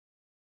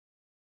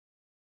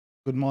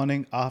Good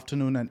morning,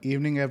 afternoon, and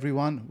evening,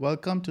 everyone.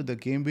 Welcome to the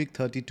Game Week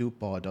 32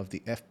 pod of the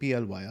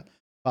FPL Wire,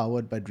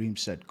 powered by Dream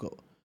Set Go.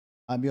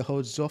 I'm your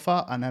host,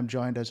 Zofa, and I'm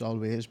joined as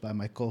always by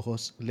my co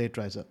host, Late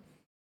Riser.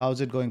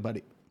 How's it going,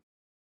 buddy?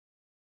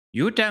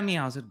 You tell me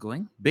how's it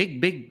going?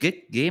 Big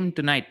game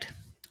tonight.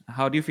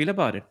 How do you feel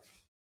about it?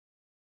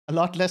 A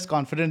lot less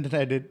confident than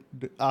I did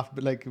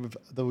after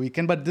the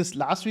weekend, but this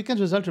last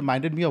weekend's result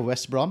reminded me of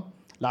West Brom.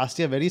 Last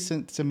year, very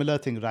similar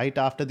thing, right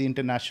after the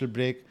international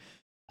break.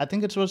 I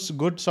think it was a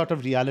good sort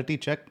of reality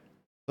check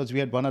because we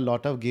had won a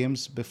lot of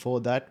games before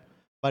that.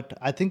 But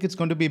I think it's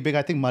going to be big.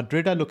 I think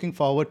Madrid are looking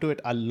forward to it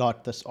a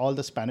lot. This all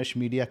the Spanish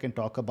media can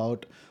talk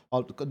about.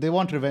 They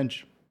want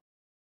revenge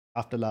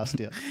after last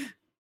year.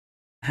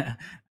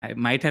 I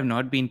might have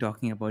not been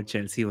talking about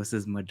Chelsea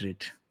versus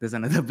Madrid. There's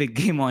another big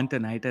game on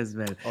tonight as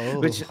well,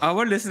 which Oh,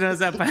 our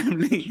listeners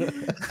apparently.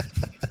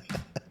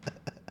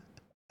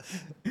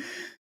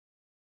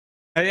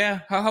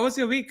 Yeah, how was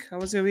your week? How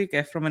was your week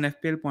from an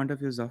FPL point of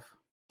view, Zoff?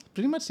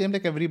 pretty much same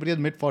like everybody else.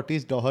 Mid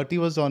 40s. Doherty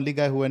was the only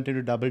guy who went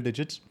into double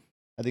digits.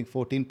 I think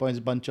 14 points,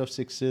 bunch of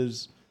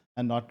sixes,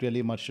 and not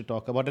really much to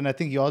talk about. And I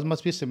think yours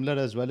must be similar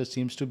as well. It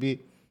seems to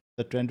be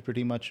the trend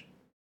pretty much.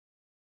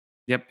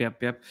 Yep.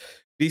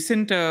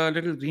 Decent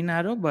little green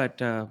arrow,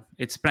 but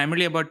it's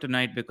primarily about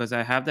tonight because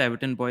I have the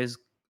Everton boys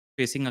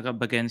facing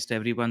up against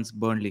everyone's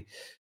Burnley.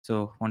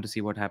 So want to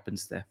see what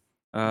happens there.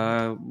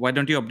 Why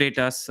don't you update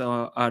us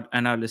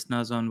and our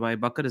listeners on why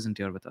Bakar isn't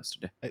here with us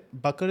today?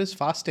 Bakar is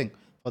fasting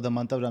for the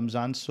month of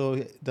Ramzan, so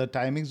the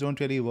timings don't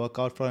really work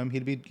out for him.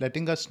 He'll be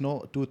letting us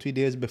know 2 3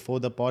 days before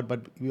the pod,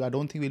 but I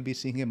don't think we'll be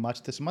seeing him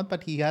much this month.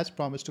 But he has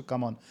promised to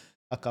come on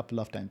a couple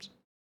of times.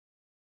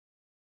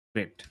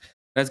 Great.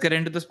 Let's get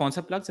into the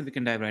sponsor plugs and we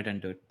can dive right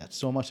into it. That's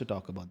so much to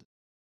talk about.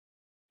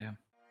 Yeah.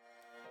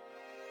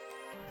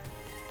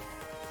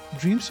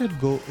 DreamSet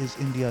Go is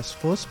India's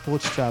first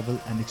sports travel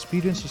and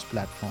experiences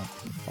platform,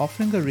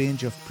 offering a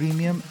range of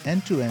premium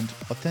end-to-end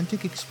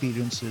authentic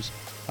experiences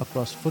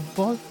across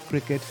football,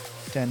 cricket,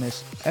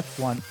 tennis,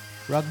 F1,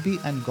 rugby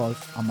and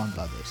golf among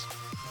others.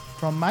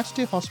 From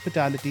matchday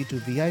hospitality to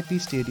VIP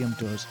stadium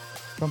tours,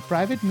 from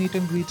private meet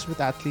and greets with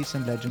athletes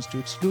and legends to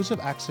exclusive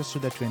access to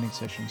their training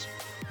sessions,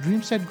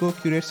 DreamSet Go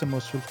curates the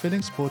most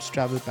fulfilling sports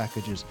travel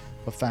packages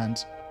for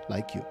fans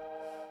like you.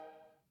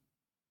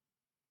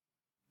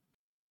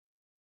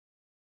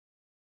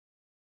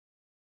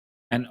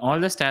 And all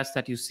the stats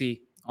that you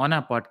see on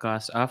our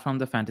podcast are from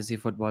the Fantasy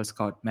Football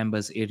Scout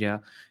members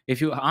area.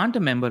 If you aren't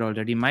a member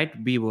already,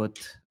 might be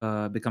worth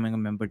becoming a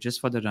member just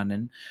for the run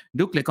in.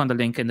 Do click on the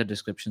link in the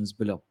descriptions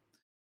below.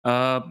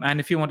 And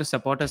if you want to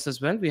support us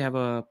as well, we have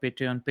a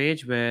Patreon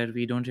page where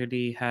we don't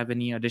really have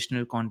any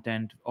additional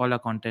content. All our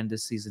content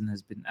this season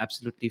has been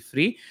absolutely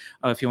free.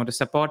 If you want to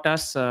support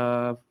us,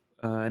 and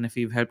if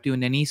we've helped you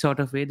in any sort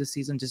of way this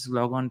season, just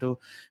log on to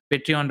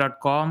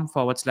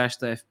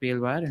patreon.com/the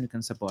FPL wire and you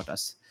can support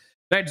us.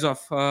 Right,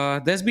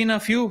 Zoff. There's been a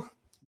few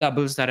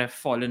doubles that have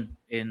fallen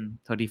in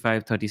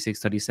 35, 36,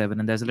 37,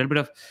 and there's a little bit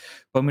of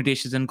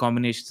permutations and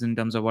combinations in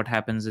terms of what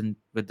happens in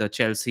with the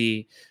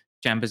Chelsea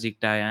Champions League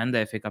tie and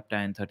the FA Cup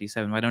tie in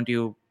 37. Why don't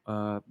you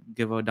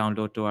give a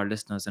download to our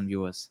listeners and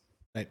viewers?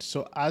 Right.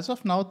 So as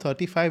of now,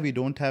 35, we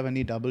don't have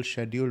any double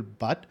scheduled,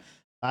 but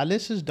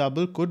Palace's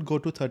double could go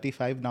to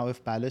 35 now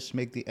if Palace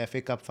make the FA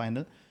Cup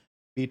final,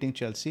 beating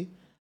Chelsea.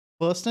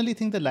 Personally,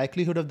 think the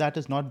likelihood of that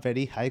is not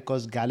very high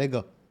because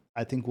Gallagher,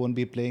 I think, won't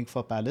be playing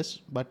for Palace,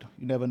 but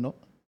you never know.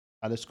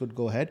 Palace could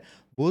go ahead.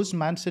 Wolves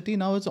Man City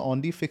now is the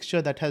only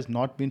fixture that has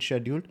not been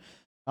scheduled.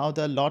 Now,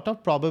 there are a lot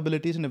of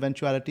probabilities and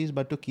eventualities,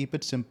 but to keep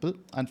it simple,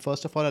 and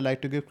first of all, I'd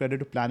like to give credit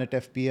to Planet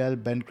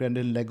FPL, Ben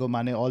Crendon, Lego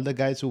Mane, all the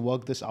guys who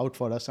worked this out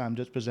for us. I'm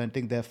just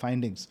presenting their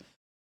findings.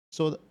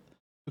 So,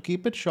 to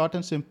keep it short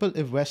and simple,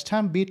 if West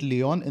Ham beat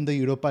Lyon in the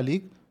Europa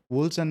League,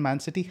 Wolves and Man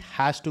City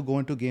has to go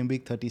into game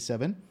week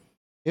 37.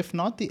 If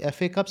not, the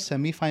FA Cup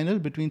semi-final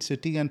between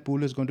City and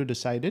Pool is going to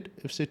decide it.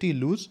 If City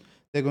lose,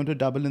 they're going to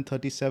double in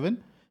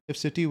 37. If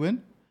City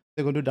win,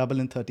 they're going to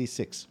double in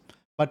 36.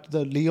 But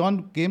the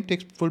Lyon game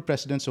takes full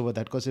precedence over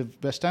that because if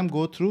West Ham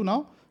go through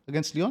now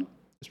against Lyon,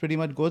 it's pretty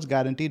much goes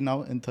guaranteed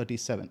now in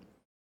 37.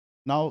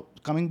 Now,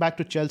 coming back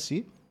to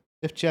Chelsea,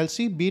 if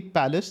Chelsea beat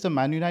Palace, the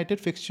Man United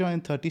fixture in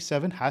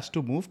 37 has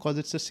to move because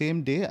it's the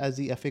same day as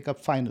the FA Cup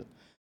final.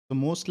 So,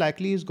 most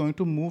likely is going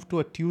to move to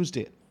a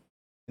Tuesday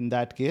in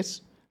that case.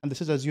 And this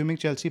is assuming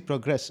Chelsea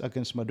progress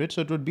against Madrid.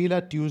 So, it would be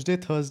a Tuesday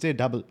Thursday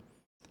double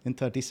in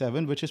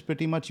 37, which is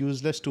pretty much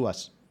useless to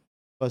us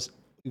because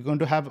you're going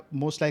to have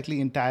most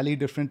likely entirely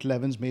different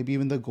 11s, maybe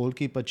even the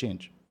goalkeeper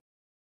change.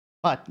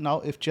 But now,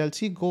 if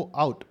Chelsea go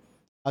out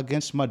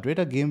against Madrid,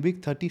 a game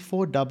week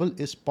 34 double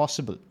is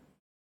possible.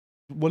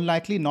 Will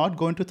likely not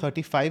go into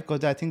 35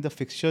 because I think the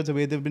fixtures, the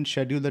way they've been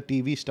scheduled, the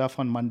TV stuff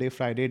on Monday,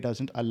 Friday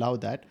doesn't allow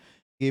that.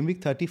 Game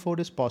week 34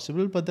 is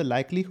possible, but the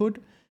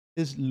likelihood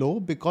is low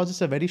because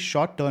it's a very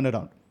short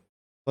turnaround.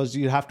 Because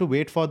you have to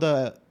wait for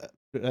the,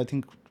 I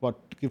think, what,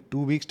 give 2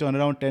 weeks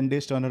turnaround, 10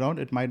 days turnaround,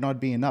 it might not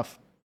be enough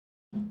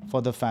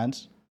for the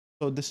fans.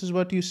 So this is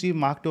what you see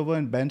marked over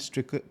in Ben's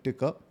ticker.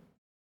 Let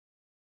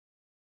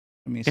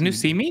me Can you see.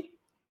 see me?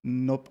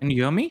 Nope. Can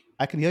you hear me?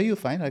 I can hear you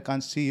fine. I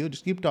can't see you.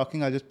 Just keep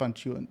talking. I'll just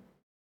punch you in.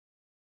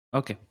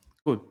 Okay,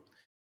 cool.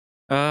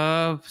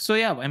 So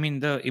yeah, I mean,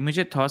 the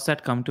immediate thoughts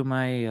that come to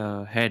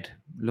my head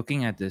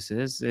looking at this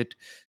is it,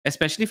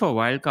 especially for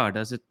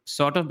wildcarders, it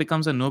sort of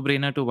becomes a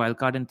no-brainer to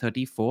wildcard in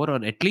 34,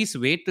 or at least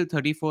wait till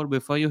 34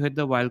 before you hit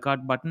the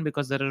wildcard button,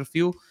 because there are a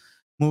few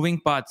moving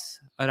parts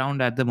around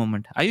at the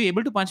moment. Are you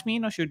able to punch me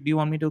in, or should do you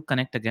want me to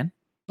connect again?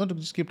 No,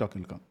 just keep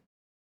talking. Come.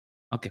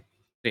 Okay,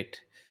 great.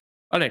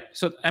 All right.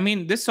 So, I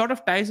mean, this sort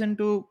of ties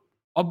into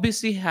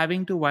obviously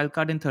having to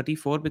wildcard in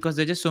 34 because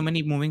there's just so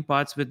many moving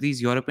parts with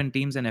these European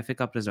teams and FA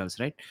Cup results,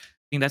 right? I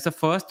think that's the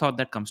first thought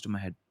that comes to my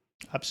head.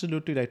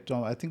 Absolutely right,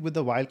 Tom. I think with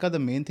the wildcard, the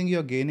main thing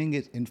you're gaining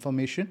is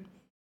information.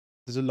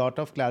 There's a lot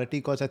of clarity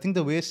because I think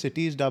the way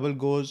City's double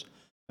goes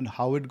and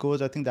how it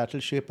goes, I think that will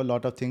shape a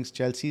lot of things.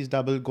 Chelsea's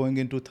double going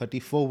into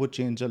 34 would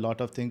change a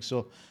lot of things.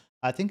 So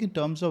I think in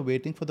terms of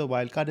waiting for the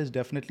wildcard, it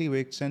definitely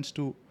makes sense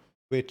to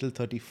wait till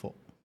 34.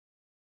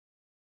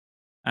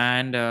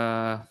 And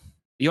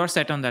you're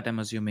set on that, I'm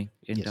assuming,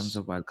 in terms Yes.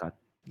 of wildcard.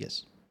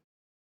 Yes.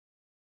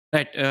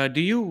 Right.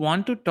 Do you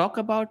want to talk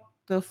about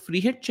the free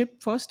hit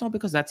chip first now?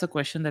 Because that's a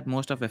question that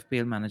most of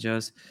FPL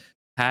managers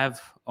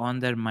have on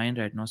their mind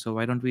right now. So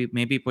why don't we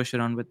maybe push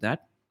around with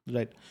that?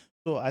 Right.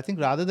 So I think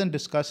rather than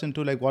discuss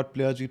into like what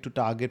players we to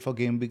target for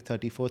game week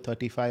 34,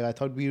 35, I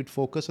thought we would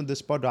focus on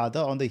this part rather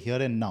on the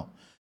here and now.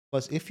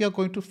 Because if you're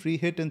going to free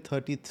hit in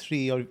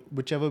 33 or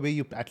whichever way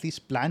you at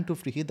least plan to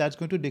free hit, that's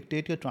going to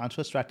dictate your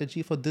transfer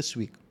strategy for this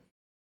week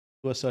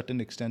to a certain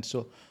extent.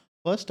 So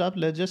first up,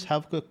 let's just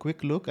have a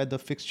quick look at the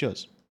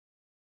fixtures,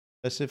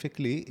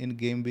 specifically in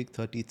game week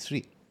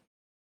 33.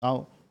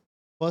 Now,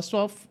 first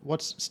off,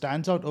 what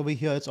stands out over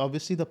here is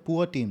obviously the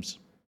poor teams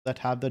that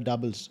have the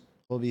doubles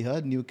over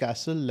here: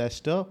 Newcastle,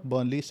 Leicester,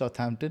 Burnley,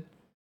 Southampton.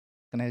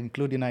 Can I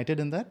include United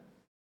in that?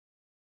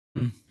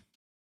 Mm.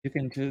 You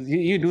can choose.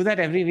 You do that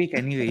every week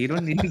anyway. You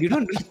don't need, you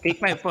don't need to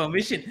take my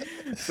permission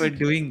for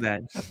doing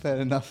that. Fair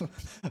enough.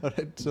 All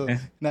right. So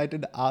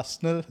United,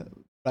 Arsenal,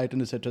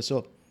 Brighton, etc.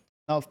 So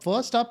now,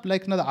 first up,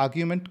 like the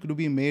argument could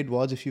be made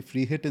was if you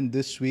free hit in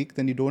this week,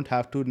 then you don't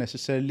have to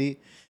necessarily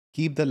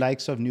keep the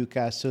likes of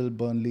Newcastle,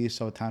 Burnley,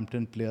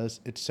 Southampton players,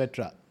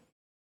 etc.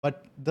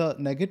 But the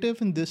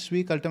negative in this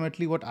week,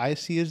 ultimately, what I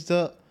see is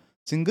the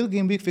single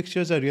game week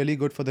fixtures are really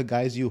good for the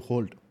guys you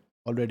hold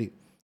already.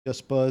 Your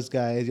Spurs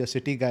guys, your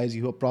City guys,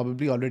 you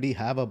probably already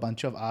have a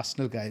bunch of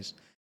Arsenal guys.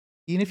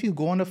 Even if you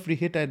go on a free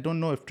hit, I don't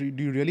know if do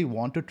you really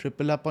want to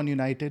triple up on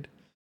United.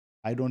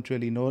 I don't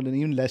really know. And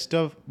even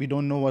Leicester, we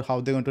don't know how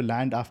they're going to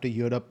land after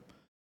Europe.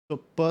 So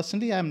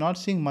personally, I'm not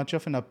seeing much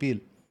of an appeal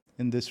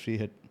in this free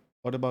hit.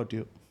 What about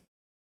you?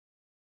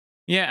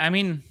 Yeah, I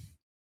mean,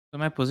 so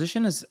my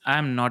position is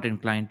I'm not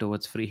inclined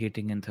towards free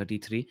hitting in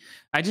 33.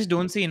 I just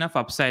don't see enough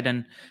upside.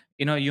 And,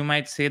 you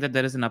might say that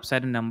there is an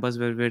upside in numbers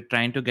where we're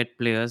trying to get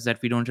players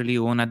that we don't really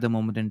own at the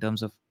moment in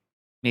terms of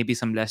maybe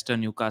some Leicester,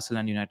 Newcastle,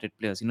 and United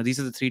players. These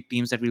are the three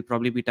teams that we'll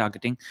probably be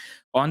targeting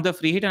on the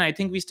free hit. And I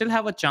think we still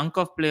have a chunk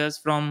of players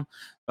from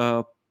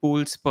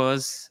Pool,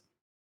 Spurs,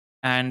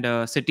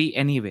 and City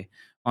anyway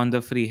on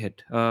the free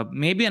hit.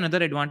 Maybe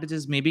another advantage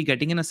is maybe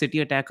getting in a City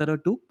attacker or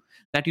two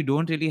that you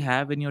don't really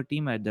have in your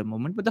team at the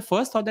moment. But the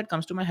first thought that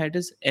comes to my head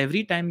is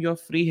every time you're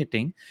free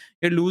hitting,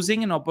 you're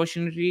losing an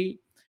opportunity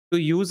to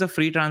use a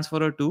free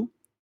transfer or two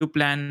to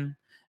plan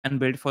and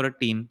build for a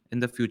team in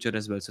the future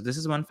as well. So this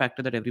is one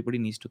factor that everybody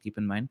needs to keep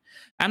in mind.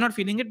 I'm not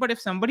feeling it, but if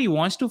somebody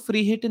wants to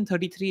free hit in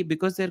 33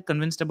 because they're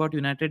convinced about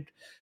United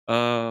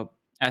uh,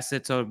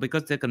 assets or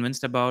because they're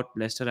convinced about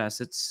Leicester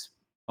assets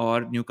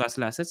or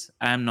Newcastle assets,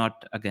 I am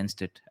not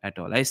against it at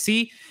all. I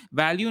see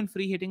value in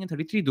free hitting in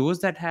 33. Those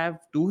that have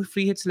two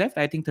free hits left,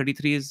 I think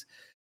 33 is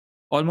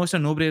almost a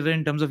no-brainer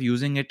in terms of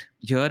using it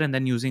here and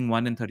then using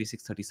one in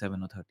 36,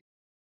 37, or 30.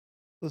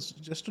 So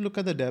just to look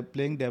at the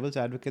playing devil's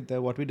advocate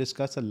there, what we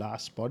discussed the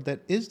last spot, there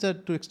is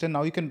that to extend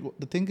now you can,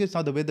 the thing is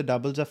now the way the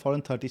doubles are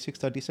fallen 36,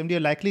 37, you're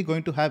likely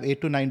going to have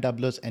 8 to 9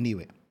 doublers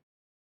anyway.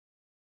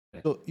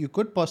 Right. So you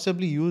could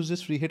possibly use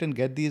this free hit and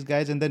get these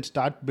guys and then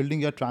start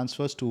building your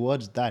transfers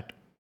towards that.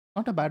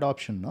 Not a bad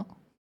option, no?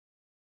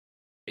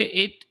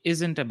 It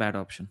isn't a bad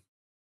option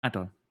at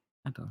all.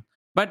 At all.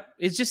 But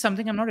it's just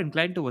something I'm not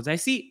inclined towards. I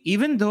see,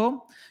 even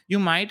though you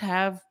might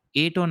have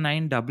 8 or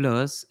 9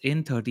 doublers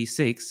in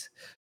 36,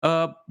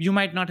 you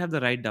might not have the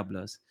right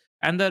doublers.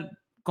 And the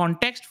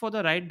context for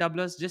the right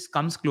doublers just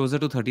comes closer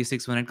to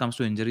 36 when it comes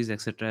to injuries,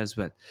 etc. as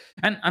well.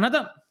 And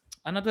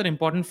another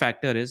important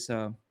factor is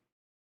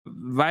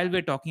while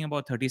we're talking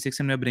about 36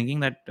 and we're bringing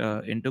that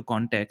into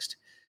context,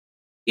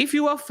 if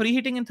you are free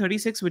hitting in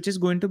 36, which is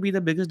going to be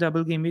the biggest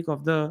double game week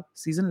of the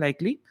season,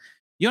 likely,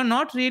 you're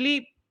not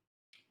really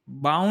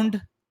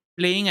bound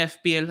playing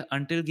FPL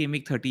until game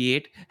week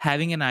 38,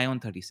 having an eye on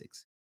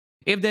 36.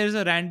 If there is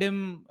a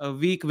random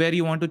week where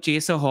you want to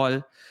chase a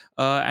haul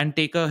and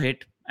take a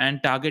hit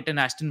and target an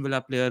Aston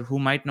Villa player who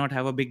might not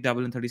have a big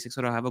double in 36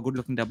 or have a good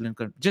looking double in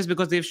just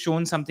because they've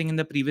shown something in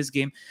the previous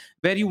game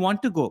where you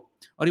want to go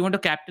or you want to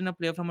captain a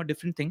player from a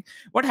different thing.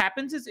 What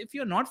happens is if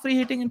you're not free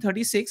hitting in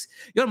 36,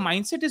 your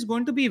mindset is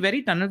going to be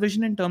very tunnel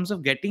vision in terms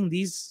of getting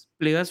these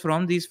players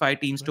from these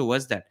five teams Right.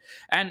 towards that.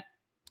 And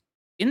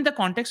in the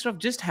context of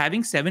just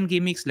having 7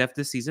 game weeks left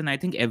this season, I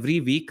think every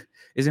week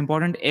is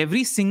important.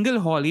 Every single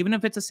haul, even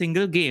if it's a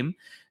single game,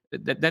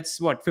 that's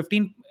what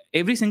 15.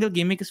 Every single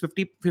game week is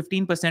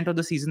 15% of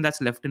the season that's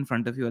left in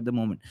front of you at the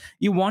moment.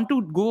 You want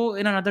to go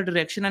in another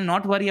direction and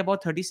not worry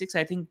about 36.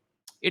 I think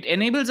it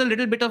enables a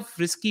little bit of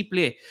risky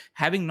play,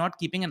 having not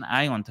keeping an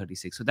eye on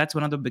 36. So that's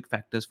one of the big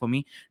factors for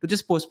me to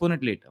just postpone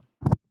it later.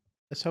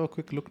 Let's have a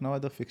quick look now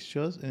at the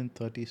fixtures in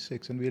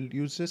 36, and we'll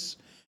use this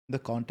in the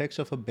context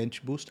of a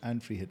bench boost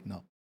and free hit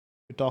now.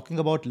 We're talking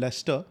about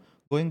Leicester.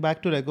 Going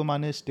back to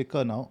Regomane's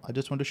sticker now, I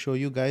just want to show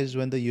you guys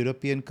when the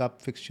European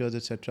Cup fixtures,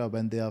 etc.,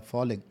 when they are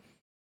falling.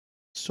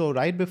 So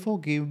right before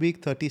game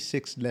week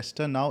 36,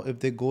 Leicester now, if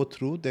they go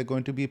through, they're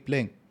going to be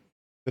playing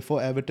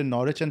before Everton,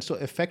 Norwich, and so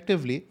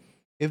effectively,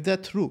 if they're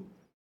through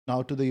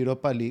now to the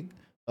Europa League,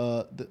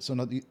 so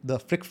now the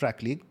Frick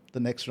Frack League, the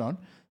next round,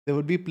 they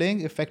would be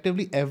playing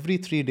effectively every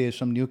 3 days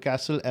from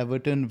Newcastle,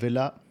 Everton,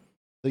 Villa,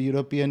 the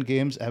European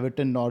games,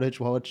 Everton, Norwich,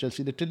 Howard,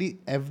 Chelsea. Literally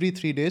every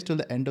 3 days till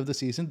the end of the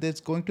season,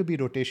 there's going to be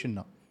rotation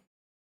now.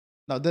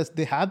 Now,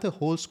 they have the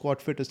whole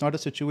squad fit. It's not a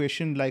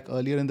situation like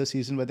earlier in the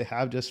season where they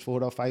have just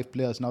 4 or 5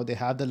 players. Now they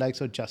have the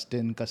likes of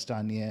Justin,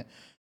 Castagna,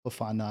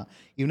 Fofana.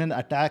 Even in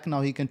attack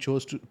now, he can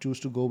choose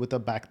to go with a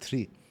back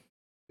three.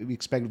 We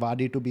expect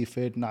Vardy to be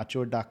fit,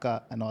 Nacho,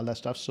 Daka, and all that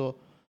stuff. So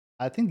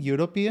I think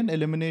European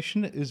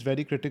elimination is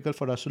very critical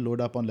for us to load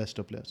up on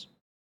Leicester players.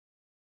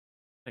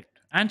 Correct.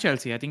 And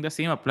Chelsea, I think the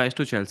same applies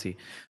to Chelsea.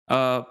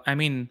 I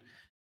mean,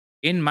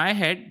 in my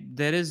head,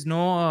 there is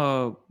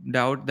no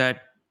doubt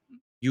that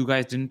you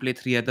guys didn't play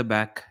three at the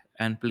back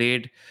and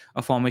played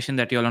a formation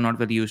that you all are not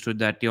very used to,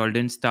 that you all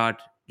didn't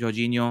start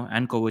Jorginho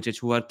and Kovacic,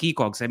 who are key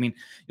cogs. I mean,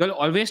 you'll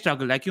always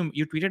struggle. Like you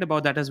tweeted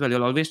about that as well.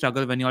 You'll always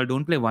struggle when you all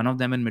don't play one of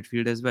them in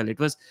midfield as well. It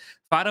was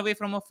far away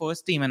from a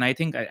first team. And I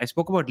think I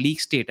spoke about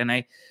league state, and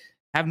I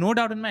have no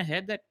doubt in my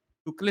head that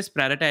Tuchel is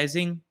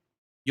prioritizing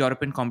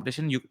European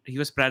competition. He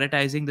was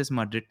prioritizing this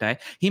Madrid tie.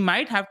 He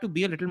might have to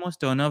be a little more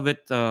sterner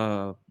with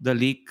the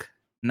league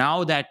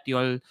now that you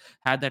all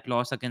had that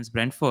loss against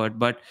Brentford.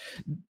 But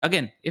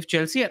again, if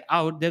Chelsea are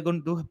out, they're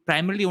going to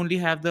primarily only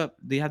have the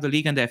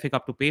league and the FA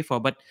Cup to pay for.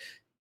 But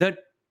the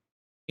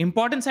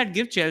importance I'd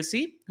give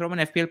Chelsea from an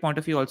FPL point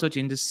of view also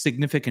changes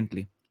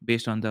significantly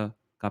based on the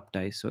cup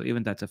ties. So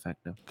even that's a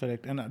factor.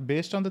 Correct. And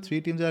based on the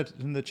three teams that are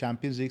in the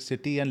Champions League,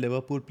 City and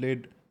Liverpool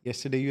played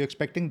yesterday, you're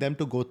expecting them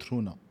to go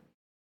through now.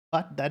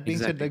 But that being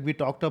said, Exactly. like we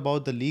talked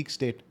about the league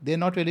state, they're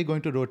not really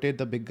going to rotate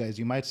the big guys.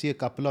 You might see a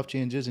couple of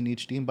changes in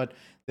each team, but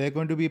they're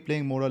going to be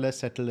playing more or less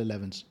settled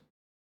 11s.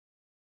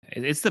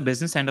 It's the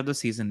business end of the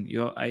season.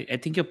 I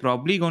think you're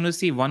probably going to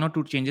see one or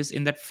two changes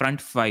in that front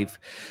five.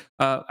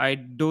 I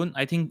don't.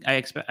 I think I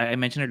expect. I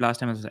mentioned it last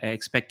time. I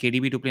expect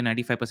KDB to play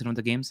 95% of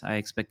the games. I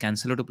expect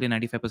Cancelo to play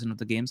 95% of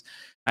the games.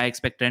 I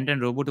expect Trent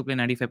and Robo to play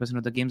 95%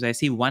 of the games. I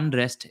see one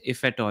rest,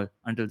 if at all,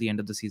 until the end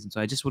of the season. So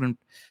I just wouldn't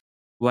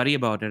worry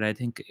about it. I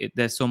think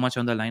there's so much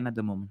on the line at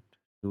the moment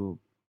to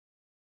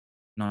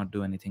not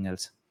do anything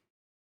else.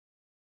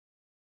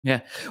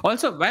 Yeah.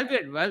 Also, while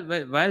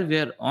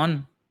we're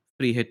on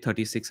free hit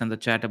 36 and the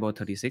chat about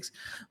 36,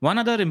 one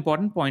other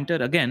important pointer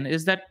again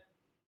is that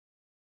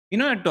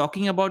you're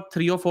talking about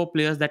three or four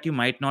players that you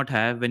might not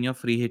have when you're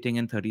free hitting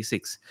in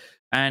 36,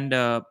 and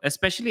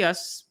especially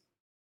us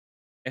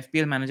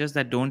FPL managers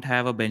that don't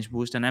have a bench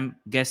boost. And I'm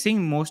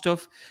guessing most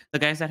of the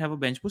guys that have a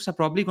bench boost are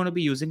probably going to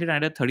be using it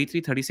either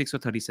 33, 36, or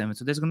 37.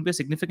 So there's going to be a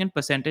significant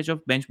percentage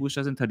of bench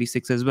boosters in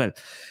 36 as well.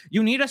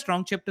 You need a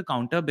strong chip to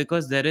counter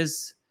because there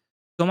is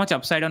so much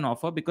upside on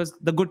offer because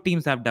the good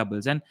teams have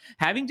doubles. And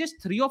having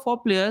just three or four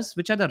players,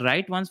 which are the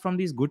right ones from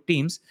these good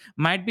teams,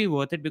 might be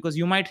worth it because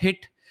you might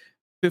hit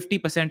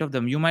 50% of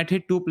them. You might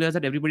hit two players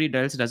that everybody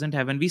else doesn't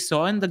have. And we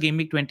saw in the Game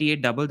Week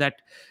 28 double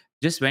that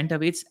just went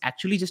away. It's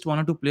actually just one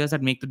or two players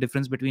that make the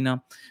difference between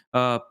a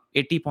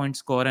 80-point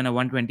score and a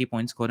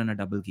 120-point score in a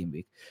double game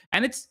week.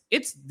 And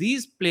it's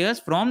these players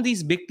from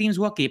these big teams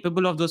who are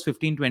capable of those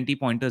 15, 20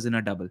 pointers in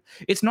a double.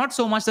 It's not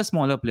so much the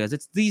smaller players.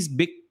 It's these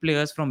big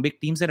players from big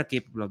teams that are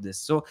capable of this.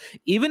 So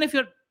even if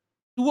you're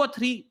two or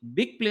three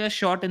big players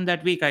short in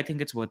that week, I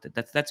think it's worth it.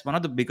 That's one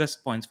of the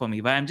biggest points for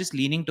me. Why I'm just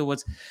leaning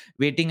towards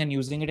waiting and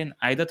using it in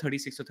either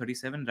 36 or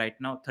 37 right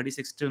now.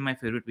 36 still my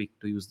favorite week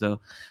to use the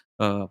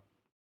uh,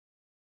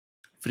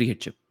 free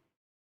hit chip.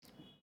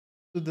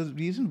 So the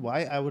reason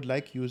why I would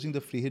like using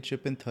the free hit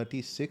chip in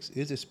 36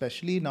 is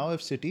especially now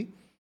if City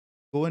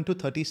go into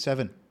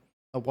 37.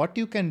 Now, what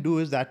you can do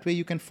is that way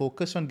you can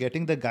focus on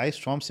getting the guys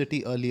from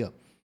City earlier.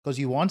 Because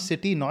you want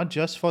City not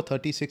just for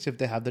 36 if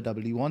they have the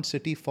double. You want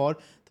City for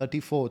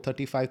 34,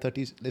 35,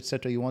 30,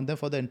 etc. You want them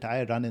for the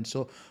entire run in.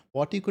 So,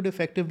 what you could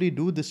effectively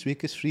do this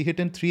week is free hit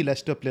in three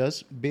Leicester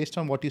players based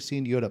on what you see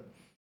in Europe.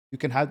 You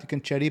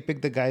can cherry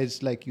pick the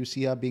guys like you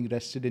see are being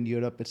rested in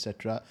Europe,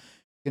 etc.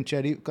 Can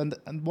cherry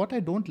and what I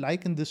don't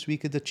like in this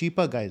week is the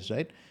cheaper guys,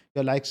 right?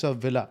 Your likes of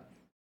Villa,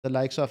 the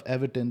likes of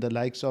Everton, the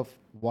likes of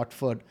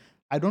Watford.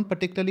 I don't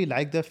particularly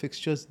like their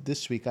fixtures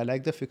this week. I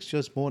like the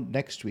fixtures more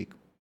next week.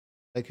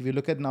 Like if you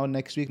look at now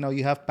next week, now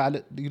you have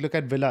Palace. You look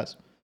at Villa's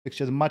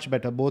fixtures, much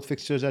better. Both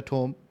fixtures at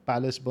home: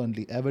 Palace,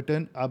 Burnley,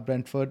 Everton, up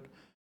Brentford,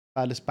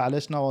 Palace.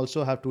 Palace now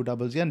also have two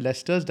doubles here, and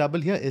Leicester's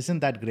double here isn't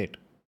that great.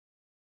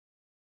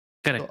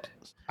 So Correct.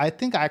 I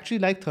think I actually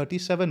like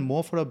 37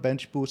 more for a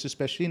bench boost,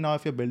 especially now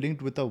if you're building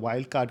it with a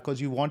wild card,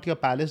 because you want your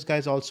Palace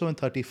guys also in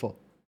 34.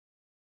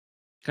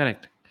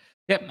 Correct.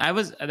 Yeah, I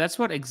was. That's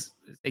what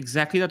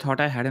exactly the thought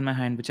I had in my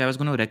hand, which I was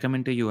going to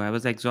recommend to you. I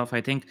was like, Zoff, I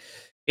think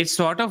it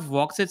sort of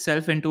walks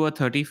itself into a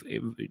 30.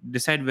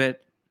 Decide where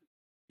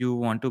you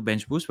want to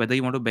bench boost, whether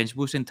you want to bench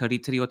boost in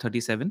 33 or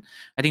 37.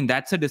 I think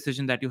that's a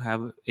decision that you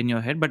have in your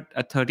head. But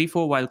a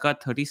 34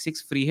 wildcard,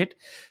 36 free hit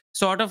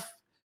sort of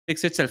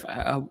fix itself.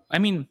 I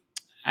mean,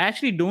 I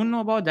actually don't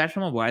know about that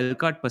from a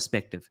wildcard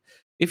perspective.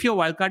 If you're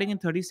wildcarding in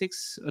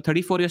 36,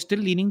 34, you're still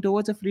leaning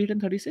towards a free hit in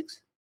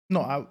 36?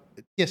 No,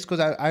 yes,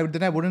 because I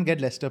then I wouldn't get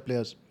Leicester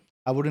players.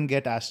 I wouldn't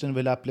get Aston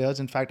Villa players.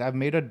 In fact, I've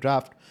made a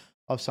draft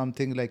of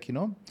something like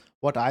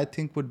what I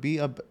think would be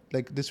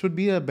like this would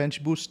be a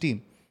bench boost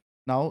team.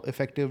 Now,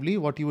 effectively,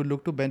 what you would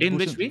look to bench In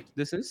boost. which week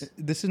this is?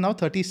 This is now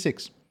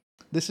 36.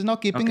 This is now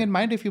keeping Okay. in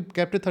mind if you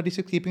kept it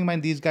 36, keeping in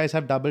mind these guys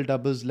have double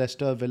doubles,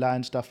 Leicester, Villa,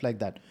 and stuff like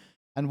that.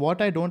 And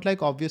what I don't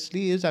like,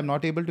 obviously, is I'm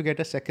not able to get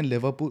a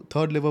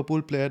third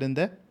Liverpool player in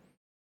there.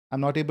 I'm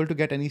not able to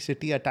get any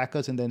City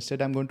attackers in there.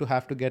 Instead, I'm going to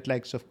have to get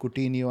like of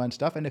Coutinho and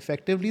stuff. And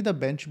effectively, the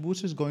bench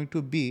boost is going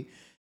to be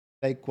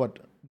like what?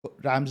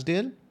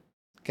 Ramsdale,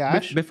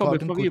 Cash,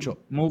 Gordon, Before we Cucho.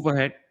 move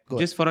ahead, Go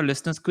ahead. just for our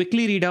listeners,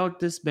 quickly read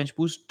out this bench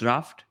boost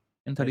draft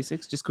in Right.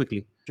 36. Just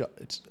quickly. Sure.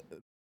 It's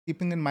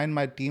keeping in mind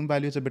my team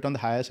value is a bit on the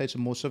higher side, so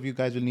most of you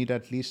guys will need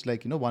at least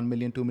 1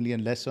 million, 2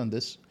 million less on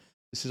this.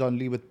 This is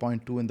only with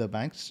point 0.2 in the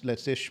banks.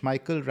 Let's say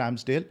Schmeichel,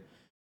 Ramsdale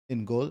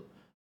in goal,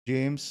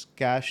 James,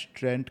 Cash,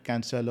 Trent,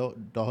 Cancelo,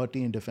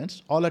 Doherty in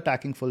defense, all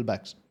attacking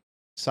fullbacks.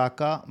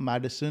 Saka,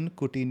 Madison,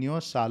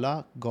 Coutinho,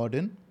 Salah,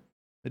 Gordon,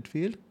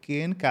 midfield,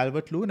 Kane,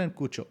 Calvert-Lewin, and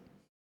Cucho.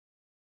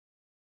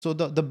 So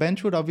the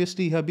bench would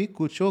obviously here be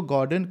Cucho,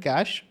 Gordon,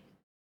 Cash,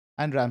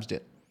 and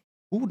Ramsdale,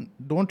 who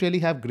don't really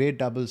have great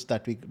doubles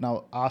that week.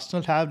 Now,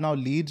 Arsenal have now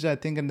Leeds, I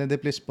think, and then they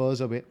play Spurs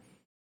away.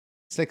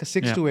 It's like a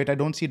 6 Yeah. to 8. I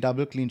don't see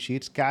double clean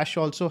sheets. Cash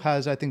also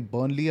has, I think,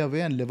 Burnley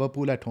away and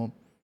Liverpool at home.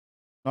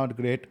 Not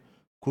great.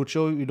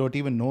 Cucho, you don't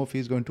even know if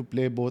he's going to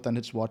play both, and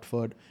it's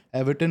Watford.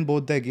 Everton,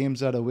 both their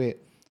games are away.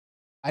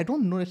 I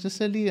don't know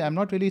necessarily. I'm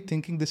not really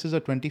thinking this is a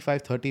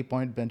 25, 30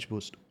 point bench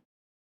boost.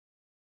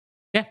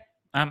 Yeah,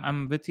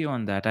 I'm with you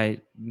on that.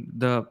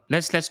 The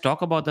let's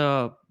talk about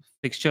the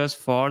fixtures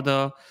for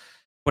the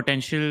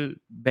potential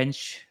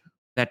bench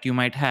that you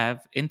might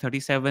have in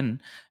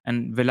 37.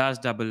 And Villa's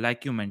double,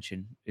 like you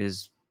mentioned,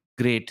 is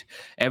great.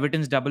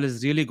 Everton's double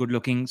is really good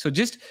looking. So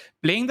just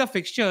playing the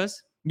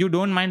fixtures, you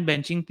don't mind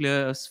benching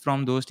players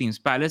from those teams.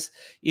 Palace,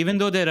 even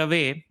though they're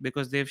away,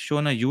 because they've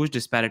shown a huge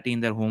disparity in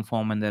their home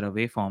form and their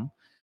away form,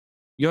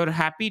 you're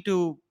happy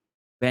to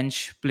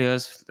bench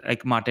players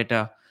like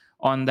Mateta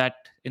on that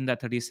in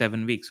that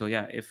 37 week. So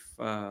yeah, if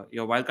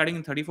you're wildcarding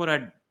in 34,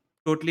 I'd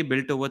totally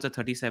build towards a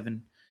 37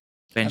 And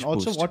bench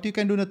also, boost. what you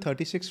can do in a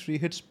 36 free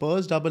hit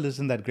Spurs double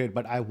isn't that great,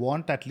 but I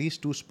want at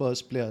least two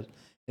Spurs players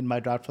in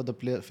my draft for the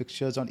player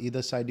fixtures on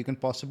either side. You can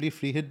possibly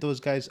free hit those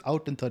guys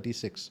out in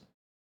 36.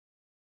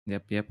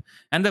 Yep.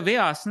 And the way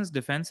Arsenal's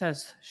defense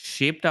has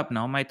shaped up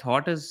now, my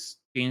thought has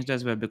changed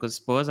as well because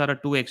Spurs are a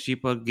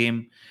 2xG per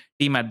game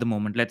team at the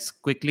moment. Let's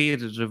quickly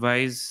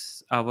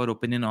revise our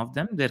opinion of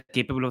them. They're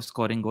capable of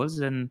scoring goals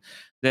and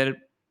they're,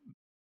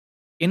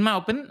 in my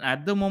opinion,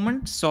 at the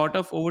moment, sort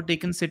of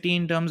overtaken City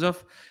in terms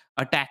of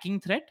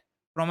attacking threat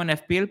from an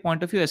FPL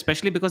point of view,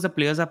 especially because the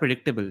players are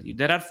predictable.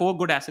 There are four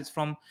good assets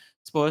from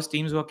Spurs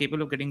teams who are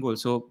capable of getting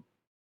goals. So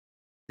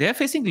they're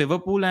facing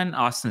Liverpool and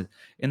Arsenal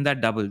in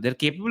that double. They're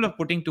capable of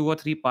putting two or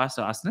three past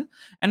Arsenal.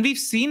 And we've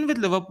seen with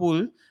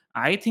Liverpool,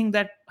 I think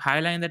that high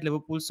line that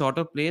Liverpool sort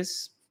of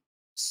plays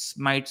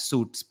might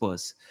suit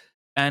Spurs.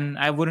 And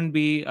I wouldn't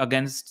be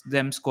against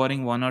them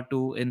scoring one or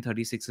two in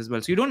 36 as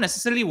well. So you don't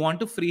necessarily want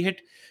to free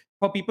hit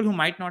for people who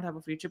might not have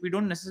a free chip. You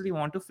don't necessarily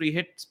want to free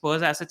hit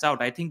Spurs assets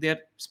out. I think their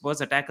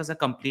Spurs attackers are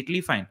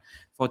completely fine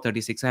for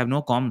 36. I have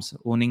no comms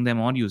owning them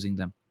or using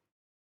them.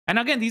 And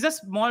again, these are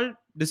small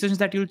decisions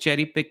that you'll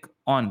cherry pick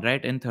on,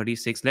 right? In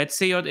 36. Let's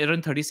say you're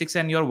in 36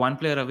 and you're one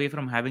player away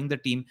from having the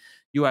team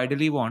you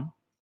ideally want.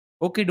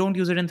 Okay, don't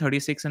use it in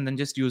 36 and then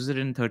just use it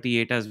in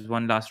 38 as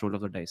one last roll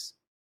of the dice.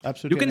 You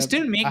Absolutely. can And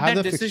still I make have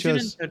that the decision in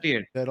fixtures.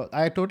 38.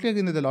 I totally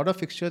agree. There's a lot of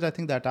fixtures I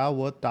think that are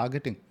worth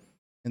targeting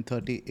in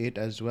 38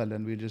 as well.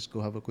 And we'll just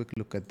go have a quick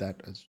look at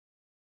that as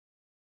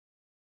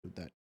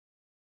that.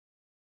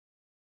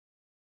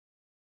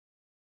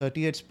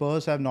 38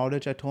 Spurs have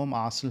Norwich at home,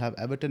 Arsenal have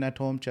Everton at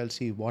home,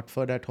 Chelsea,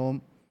 Watford at home,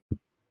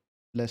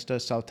 Leicester,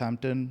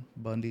 Southampton,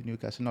 Burnley,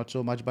 Newcastle, not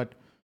so much, but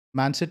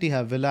Man City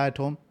have Villa at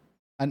home.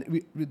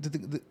 And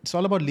it's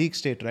all about league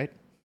state, right?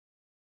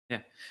 Yeah.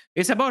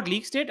 It's about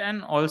league state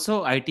and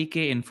also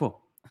ITK info.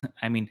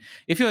 I mean,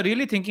 if you're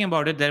really thinking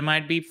about it, there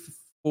might be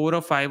four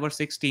or five or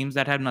six teams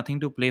that have nothing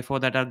to play for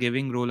that are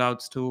giving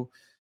rollouts to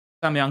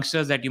some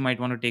youngsters that you might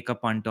want to take a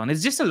punt on.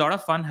 It's just a lot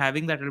of fun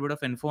having that little bit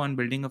of info and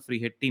building a free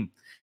hit team.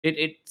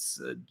 It's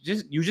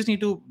just you just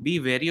need to be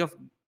wary of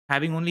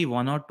having only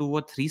one or two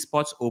or three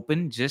spots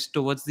open just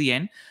towards the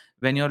end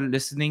when you're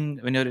listening,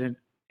 when you're an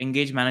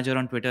engaged manager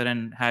on Twitter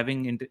and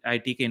having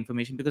ITK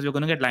information, because you're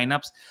going to get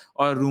lineups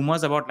or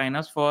rumors about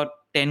lineups for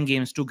 10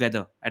 games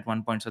together at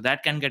one point. So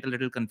that can get a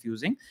little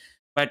confusing.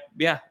 But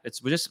yeah, it's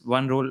just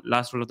one roll,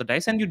 last roll of the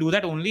dice. And you do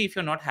that only if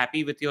you're not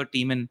happy with your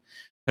team in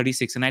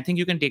 36. And I think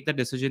you can take that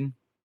decision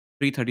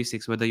pre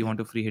 36, whether you Yeah, want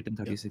to free hit in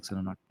yeah. 36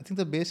 or not. I think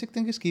the basic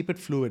thing is keep it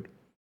fluid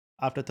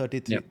after Yep.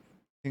 33.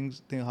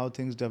 How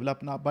things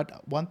develop now.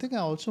 But one thing I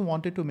also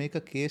wanted to make a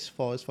case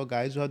for is for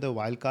guys who have the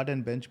wild card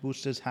and bench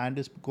boosters hand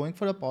is going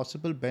for a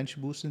possible bench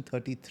boost in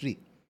 33.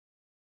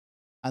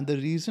 And the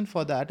reason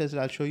for that is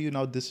I'll show you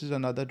now. This is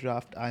another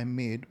draft I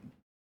made.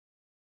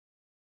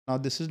 Now,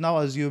 this is now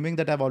assuming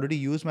that I've already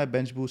used my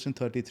bench boost in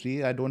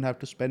 33. I don't have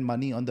to spend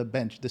money on the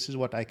bench. This is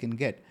what I can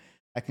get.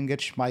 I can get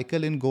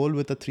Schmeichel in goal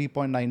with a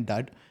 3.9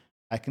 dud.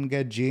 I can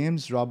get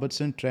James,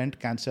 Robertson, Trent,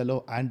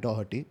 Cancelo, and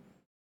Doherty.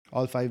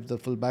 All five the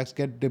fullbacks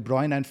get De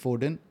Bruyne and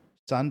Foden,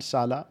 Son,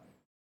 Salah,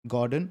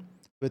 Gordon,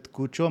 with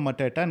Cucho,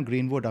 Mateta, and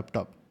Greenwood up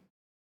top.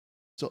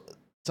 So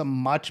it's a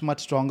much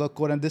stronger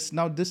core. And this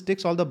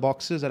ticks all the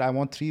boxes that I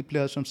want: three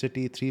players from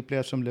City, three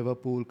players from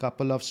Liverpool,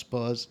 couple of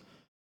Spurs,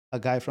 a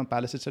guy from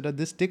Palace, etc.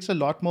 This ticks a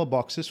lot more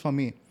boxes for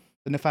me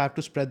than if I have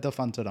to spread the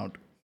funds around.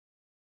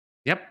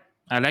 Yep.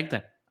 I like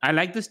that. I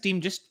like this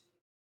team. Just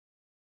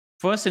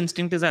first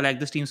instinct is I like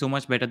this team so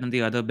much better than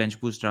the other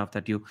bench boost draft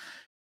that you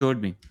showed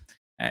me.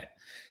 Uh,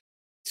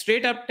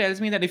 Straight up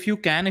tells me that if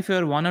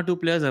you're one or two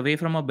players away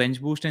from a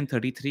bench boost in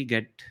 33,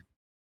 get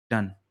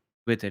done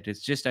with it.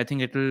 It's just, I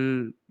think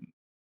it'll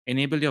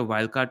enable your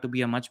wildcard to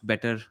be a much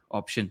better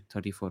option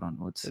 34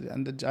 onwards.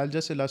 And I'll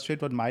just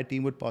illustrate what my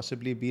team would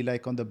possibly be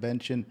like on the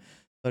bench in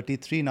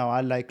 33. Now,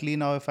 I'll likely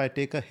now if I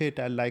take a hit,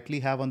 I'll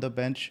likely have on the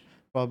bench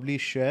probably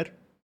Cher,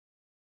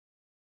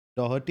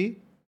 Doherty,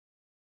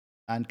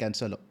 and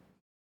Cancelo.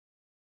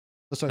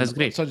 Oh, sorry, That's no,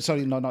 great.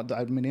 sorry, no, not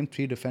I named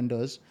three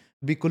defenders.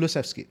 Be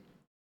Kulusevski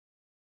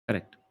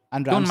Correct.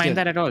 and Don't mind Ramsdale.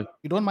 that at all.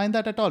 You don't mind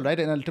that at all, right?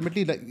 And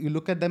ultimately, like you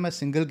look at them as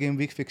single game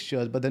week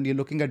fixtures, but then you're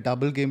looking at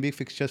double game week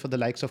fixtures for the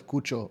likes of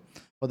Cucho,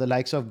 for the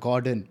likes of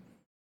Gordon.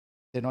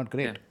 They're not Yeah.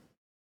 great.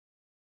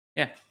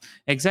 Yeah,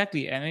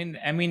 exactly.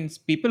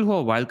 People who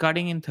are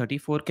wildcarding in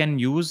 34 can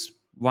use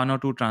one or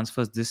two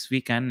transfers this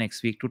week and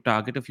next week to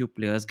target a few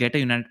players, get a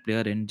United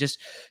player in, just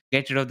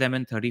get rid of them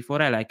in 34.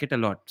 I like it a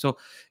lot. So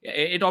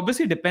it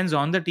obviously depends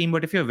on the team,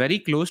 but if you're very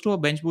close to a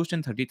bench boost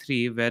in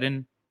 33,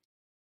 wherein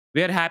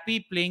we are happy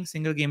playing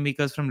single game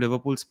weekers from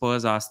Liverpool,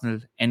 Spurs, Arsenal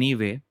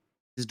anyway,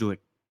 just do it.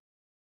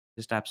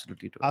 Just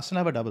absolutely do it. Arsenal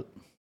have a double.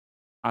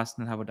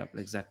 Arsenal have a double,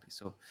 exactly.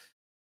 So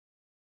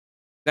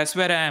that's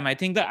where I am. I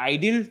think the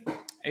ideal,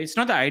 it's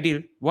not the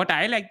ideal. What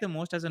I like the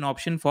most as an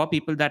option for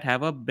people that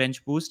have a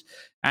bench boost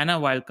and a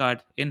wild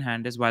card in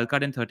hand is wild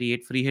card in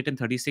 38, free hit in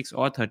 36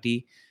 or Wildcard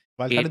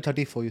in 38.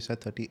 34, you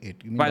said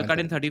 38. You mean Wild card wildcard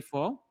in in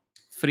 34. 34,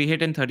 free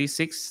hit in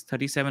 36,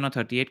 37 or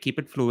 38. Keep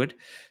it fluid.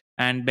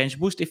 And bench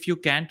boost, if you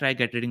can, try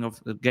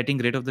getting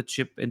rid of the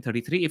chip in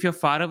 33. If you're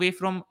far away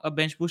from a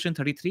bench boost in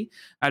 33,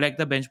 I like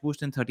the bench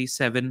boost in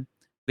 37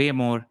 way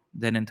more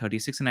than in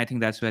 36. And I think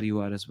that's where you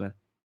are as well.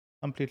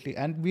 Completely.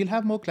 And we'll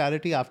have more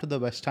clarity after the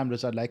West Ham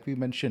result. Like we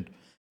mentioned,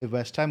 if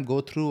West Ham go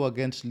through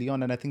against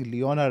Lyon, and I think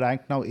Lyon are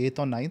ranked now 8th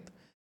or ninth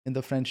in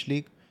the French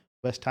league.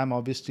 West Ham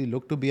obviously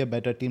look to be a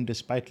better team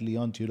despite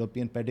Lyon's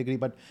European pedigree.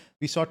 But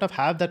we sort of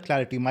have that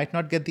clarity. Might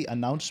not get the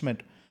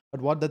announcement.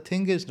 But what the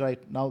thing is, right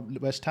now,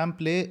 West Ham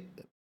play,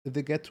 if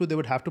they get through, they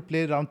would have to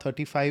play around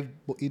 35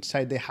 each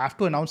side. They have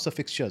to announce the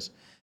fixtures.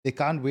 They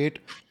can't wait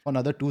for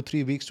another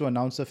 2-3 weeks to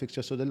announce the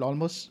fixture. So they'll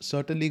almost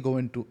certainly go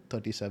into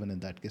 37 in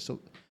that case.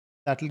 So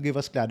that will give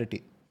us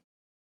clarity.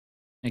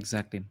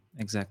 Exactly.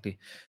 Exactly.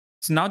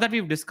 So now that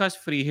we've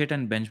discussed free hit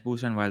and bench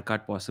boost and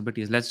wildcard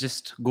possibilities, let's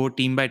just go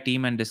team by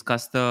team and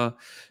discuss the.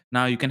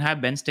 Now you can have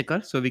Ben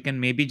sticker, so we can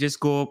maybe just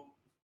go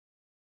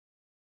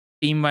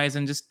team wise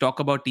and just talk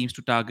about teams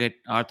to target,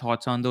 our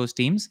thoughts on those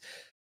teams,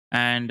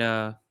 and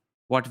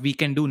what we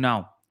can do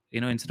now.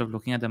 Instead of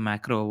looking at the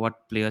macro,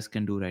 what players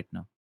can do right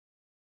now.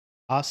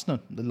 Arsenal,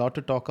 a lot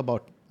to talk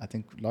about. I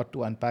think a lot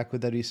to unpack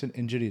with the recent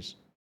injuries.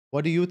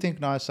 What do you think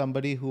now as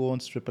somebody who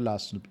owns triple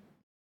Arsenal?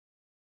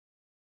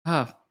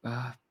 I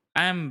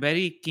am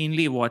very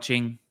keenly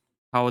watching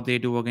how they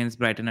do against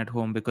Brighton at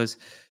home because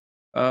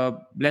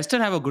Leicester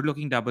have a good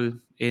looking double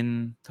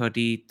in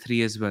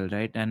 33 as well,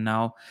 right? And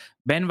now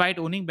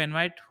owning Ben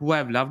White, who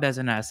I've loved as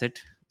an asset.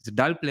 He's a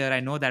dull player, I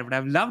know that, but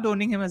I've loved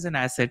owning him as an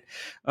asset.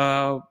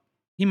 Uh,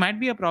 he might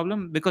be a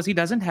problem because he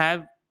doesn't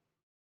have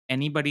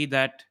anybody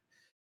that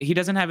he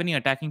doesn't have any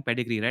attacking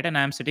pedigree, right? And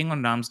I'm sitting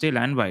on Ramsdale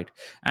and White,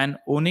 and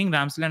owning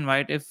Ramsdale and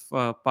White if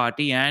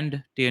Partey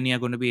and Tierney are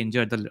going to be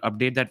injured. The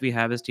update that we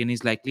have is Tierney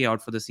is likely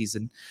out for the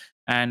season.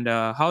 And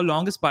how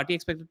long is Partey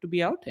expected to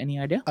be out? Any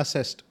idea?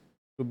 Assessed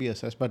to be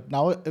assessed. But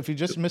now, if you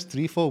just miss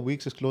 3-4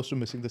 weeks, it's close to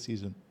missing the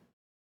season.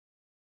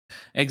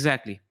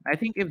 Exactly. I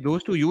think if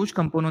those two huge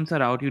components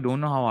are out, you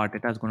don't know how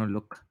Arteta is going to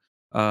look.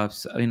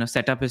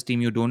 Set up his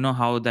team. You don't know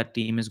how that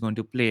team is going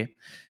to play,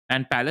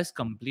 and Palace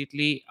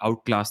completely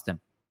outclassed them.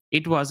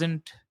 It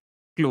wasn't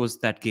close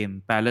that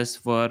game.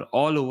 Palace were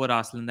all over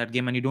Arsenal in that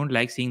game, and you don't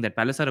like seeing that.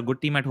 Palace are a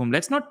good team at home.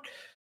 Let's not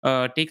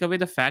take away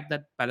the fact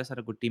that Palace are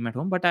a good team at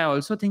home, but I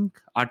also think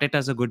Arteta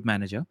is a good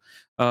manager.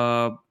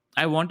 Uh,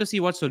 I want to see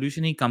what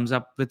solution he comes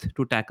up with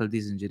to tackle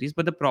these injuries.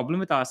 But the problem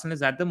with Arsenal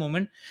is at the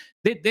moment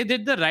they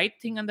did the right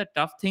thing and the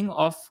tough thing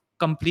of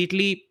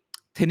completely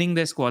thinning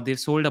their squad. They've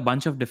sold a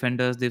bunch of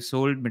defenders, they've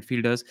sold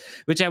midfielders,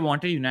 which I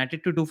wanted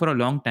United to do for a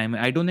long time.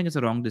 I don't think it's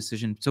a wrong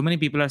decision. So many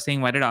people are saying,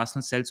 why did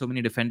Arsenal sell so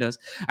many defenders?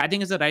 I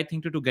think it's the right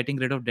thing to do, getting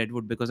rid of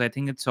Deadwood, because I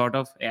think it sort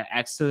of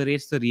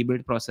accelerates the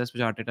rebuild process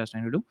which Arteta is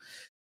trying to do.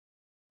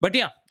 But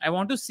yeah, I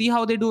want to see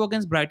how they do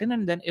against Brighton.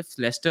 And then if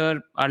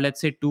Leicester are, let's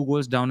say, 2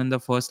 goals down in the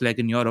first leg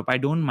in Europe, I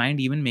don't mind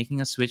even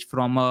making a switch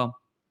from a,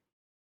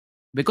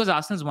 because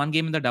Arsenal's one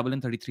game in the double in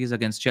 33 is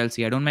against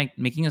Chelsea. I don't mind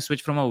making a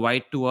switch from a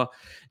White to a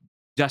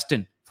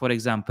Justin, for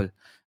example,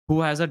 who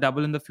has a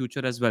double in the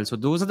future as well. So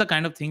those are the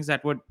kind of things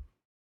that would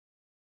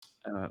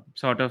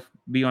sort of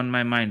be on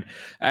my mind.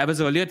 I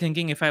was earlier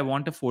thinking if I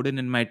want a Foden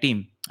in my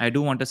team, I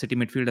do want a City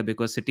midfielder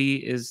because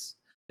City's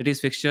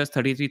fixtures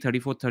 33,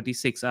 34,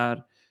 36 are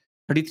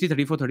 33,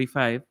 34,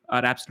 35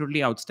 are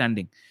absolutely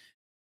outstanding.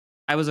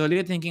 I was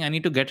earlier thinking I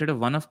need to get rid of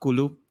one of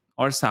Kulu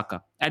or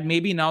Saka. I'd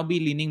maybe now be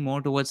leaning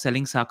more towards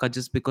selling Saka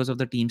just because of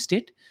the team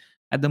state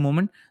at the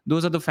moment.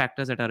 Those are the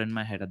factors that are in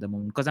my head at the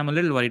moment because I'm a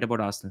little worried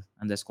about Arsenal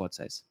and their squad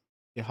size.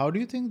 Yeah, how do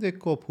you think they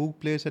cope? Who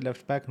plays at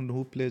left back and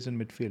who plays in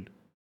midfield?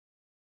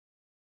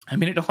 I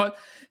mean, it all.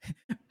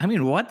 I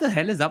mean, what the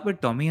hell is up with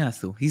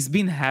Tomiyasu? He's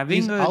been He's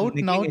having a out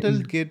now nicking. till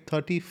gate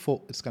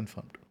 34. It's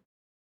confirmed.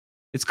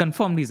 It's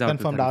confirmed he's out till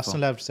Confirmed. 34.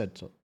 Arsenal have said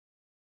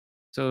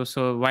so.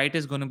 So White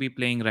is going to be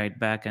playing right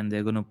back, and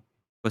they're going to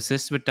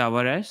persist with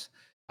Tavares.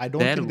 I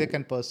don't There, think they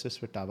can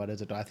persist with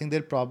Tavares at all. I think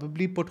they'll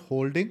probably put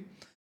Holding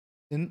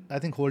in. I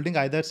think Holding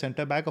either at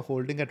centre back or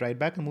Holding at right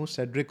back and move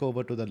Cedric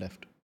over to the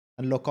left.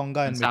 And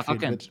Lokonga in and Saka midfield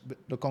can,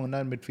 with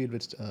Lokonga in midfield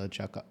with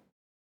Chaka.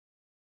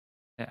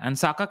 and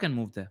Saka can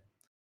move there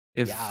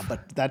Yeah, if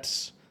but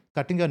that's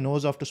cutting your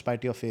nose off to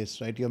spite your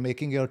face, right? You're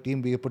making your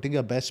team, you're putting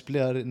your best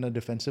player in a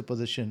defensive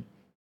position.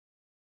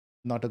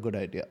 Not a good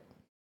idea.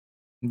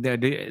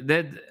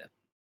 they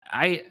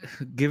I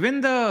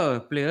given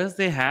the players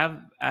they have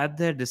at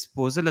their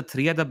disposal, a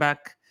three at the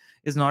back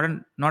is not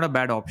a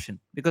bad option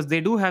because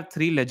they do have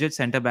three legit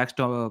centre backs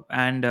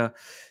and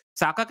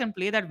Saka can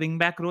play that wing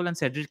back role and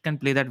Cedric can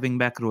play that wing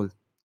back role,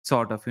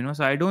 sort of, you know.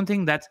 So I don't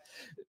think that's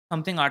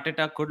something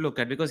Arteta could look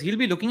at because he'll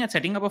be looking at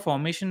setting up a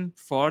formation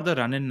for the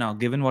run in now,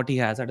 given what he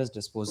has at his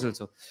disposal.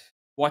 So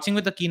watching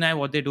with a keen eye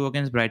what they do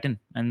against Brighton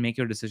and make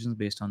your decisions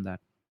based on that.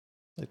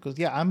 Because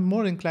yeah, I'm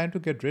more inclined to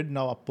get rid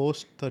now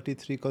post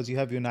 33 because you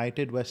have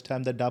United, West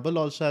Ham. The double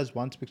also has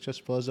one fixture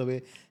Spurs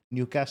away,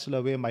 Newcastle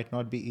away might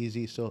not be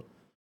easy. So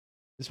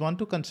it's one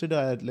to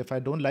consider. If I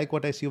don't like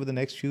what I see over the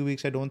next few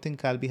weeks, I don't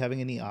think I'll be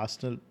having any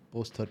Arsenal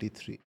post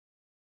 33.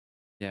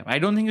 Yeah, I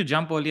don't think you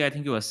jump early. I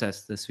think you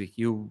assess this week.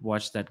 You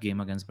watch that game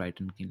against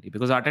Brighton keenly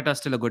because Arteta is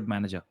still a good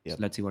manager. So Yep.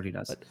 let's see what he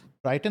does. But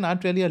Brighton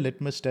aren't really a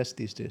litmus test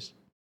these days.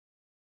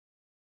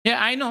 Yeah,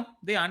 I know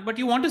they aren't, but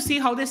you want to see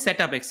how they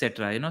set up,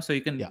 etc. You know, so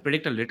you can Yeah.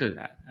 predict a little.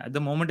 At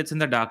the moment, it's in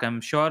the dark. I'm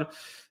sure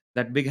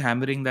that big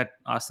hammering that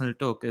Arsenal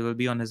took, it will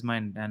be on his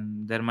mind,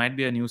 and there might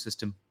be a new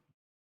system.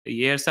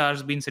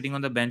 ESR's been sitting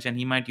on the bench, and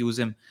he might use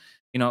him.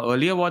 You know,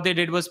 earlier what they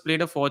did was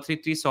played a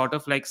 4-3-3 sort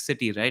of like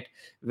City, right,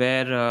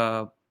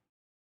 where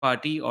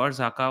Party or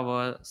Zaka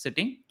were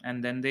sitting,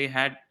 and then they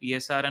had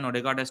ESR and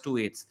Odegaard as two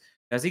eights.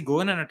 Does he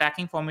go in an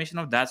attacking formation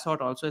of that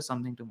sort? Also, is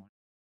something to monitor.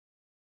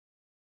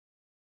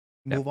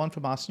 Yeah. Move on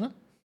from Arsenal.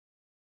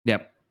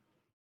 Yep.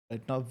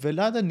 Right now,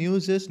 Villa, the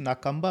news is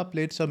Nakamba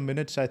played some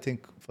minutes, I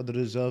think, for the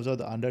reserves or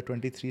the under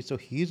 23. So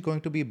he's going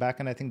to be back,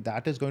 and I think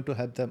that is going to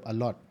help them a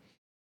lot.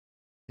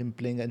 Him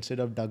playing instead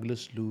of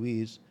Douglas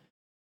Luiz.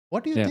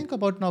 What do you Yeah. think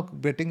about now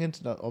betting in?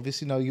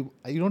 Obviously, now you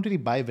don't really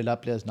buy Villa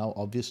players now.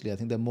 Obviously, I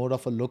think they're more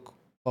of a look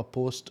for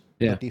post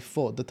Yeah.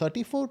 34. The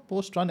 34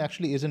 post run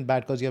actually isn't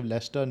bad because you have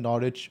Leicester,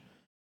 Norwich.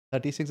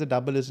 36, the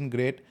double isn't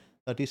great.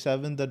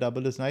 37, the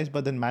double is nice,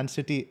 but then Man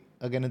City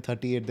again in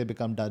 38, they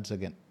become duds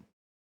again.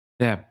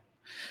 Yeah.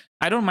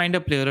 I don't mind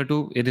a player or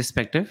two,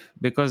 irrespective,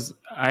 because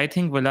I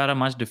think Villa are a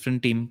much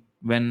different team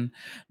when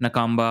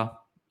Nakamba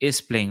is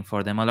playing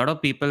for them. A lot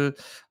of people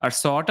are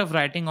sort of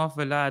writing off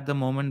Villa at the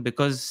moment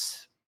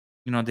because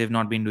they've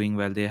not been doing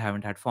well, they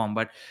haven't had form.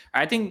 But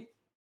I think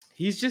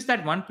he's just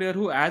that one player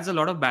who adds a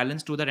lot of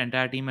balance to that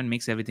entire team and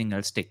makes everything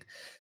else stick.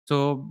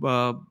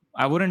 So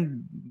I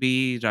wouldn't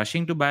be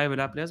rushing to buy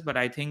Villa players, but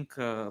I think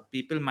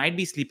people might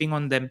be sleeping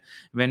on them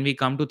when we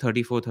come to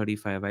 34,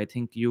 35.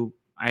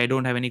 I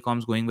don't have any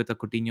comms going with a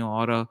Coutinho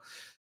or a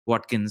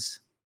Watkins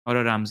or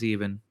a Ramsey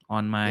even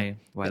on Yeah. my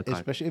wild card.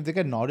 Especially if they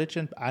get Norwich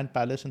and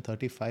Palace in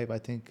 35, I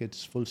think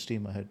it's full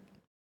steam ahead.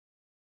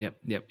 Yep,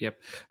 yep,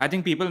 yep. I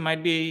think people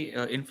might be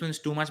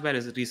influenced too much by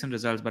recent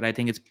results, but I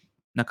think it's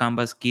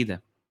Nakamba's key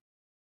there.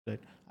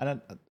 Right.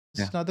 And this is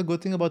Yeah, another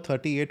good thing about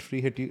 38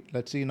 free hit.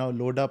 Let's see,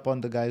 load up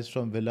on the guys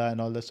from Villa and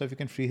all that stuff. You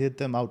can free hit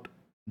them out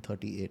in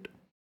 38.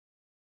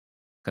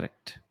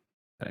 correct,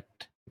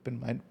 correct. Keep in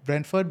mind.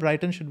 Brentford,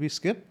 Brighton, should we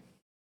skip?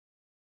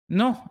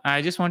 No,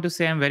 I just want to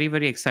say I'm very,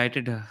 very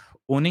excited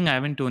owning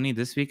Ivan Tony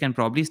this week and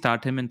probably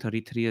start him in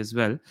 33 as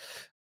well.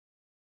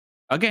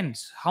 Again,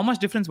 how much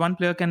difference one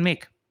player can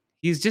make.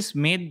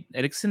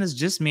 Ericsson has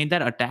just made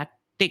that attack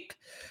tick.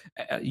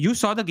 You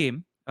saw the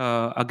game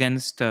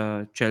against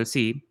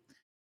Chelsea.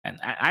 And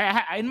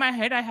in my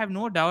head, I have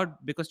no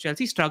doubt because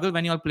Chelsea struggle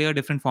when you all play a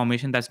different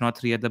formation that's not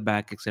three at the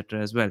back, etc.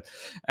 as well.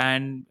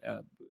 And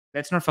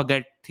let's not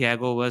forget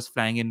Thiago was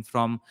flying in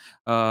from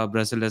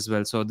Brazil as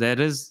well. So there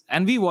is,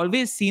 and we've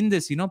always seen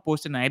this,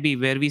 post an IB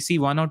where we see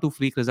one or two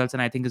freak results,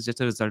 and I think it's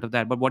just a result of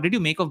that. But what did you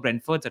make of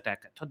Brentford's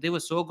attack? I thought they were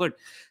so good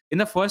in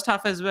the first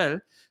half as well.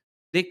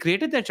 They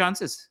created their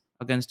chances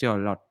against you a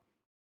lot.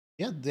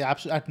 Yeah,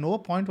 at no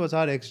point was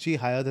our XG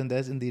higher than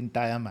theirs in the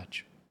entire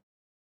match.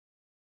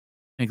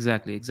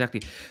 Exactly,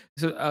 exactly.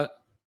 So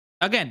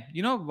again,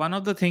 one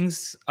of the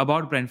things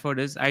about Brentford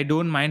is I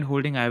don't mind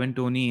holding Ivan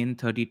Tony in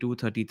 32,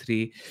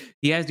 33.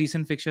 He has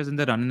decent fixtures in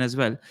the run as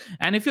well.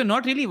 And if you're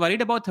not really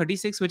worried about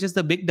 36, which is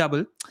the big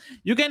double,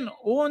 you can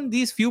own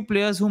these few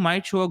players who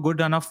might show a good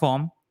run of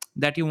form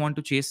that you want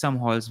to chase some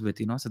hauls with.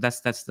 So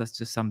that's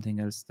just something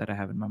else that I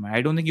have in my mind.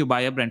 I don't think you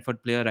buy a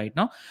Brentford player right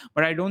now,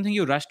 but I don't think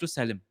you rush to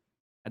sell him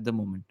at the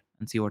moment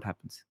and see what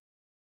happens.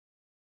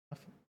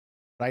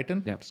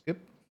 Brighton, Yeah.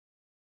 skip.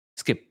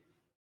 Skip.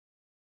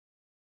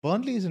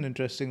 Burnley is an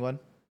interesting one.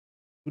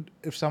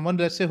 If someone,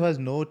 let's say, who has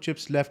no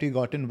chips left, he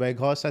got in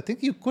Weghorst, I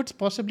think you could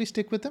possibly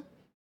stick with him.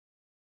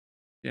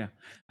 Yeah.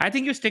 I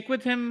think you stick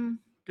with him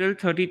till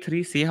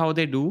 33, see how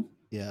they do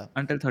Yeah.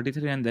 until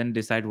 33, and then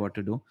decide what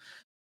to do.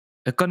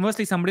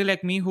 Conversely, somebody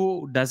like me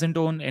who doesn't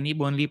own any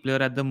Burnley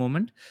player at the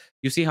moment,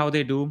 you see how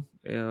they do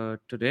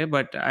today.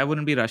 But I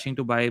wouldn't be rushing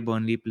to buy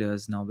Burnley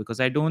players now because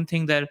I don't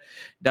think their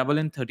double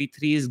in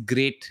 33 is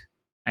great.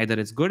 Either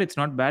it's good, it's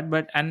not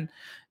bad, and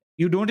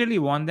you don't really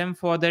want them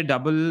for their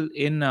double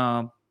in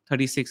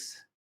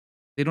 36.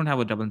 They don't have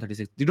a double in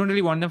 36. You don't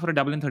really want them for a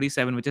double in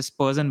 37, which is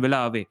Spurs and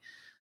Villa away.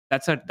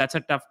 That's a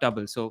tough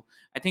double. So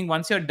I think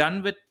once you're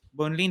done with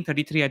Burnley in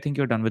 33, I think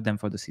you're done with them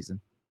for the season.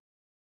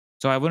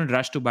 So I wouldn't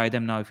rush to buy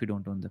them now if you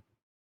don't own them.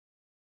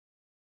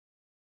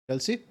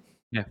 Chelsea?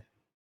 Yeah.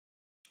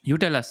 You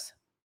tell us.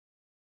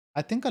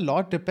 I think a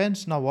lot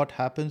depends now what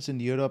happens in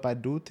Europe. I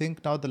do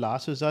think now the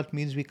last result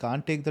means we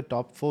can't take the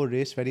top four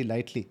race very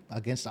lightly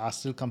against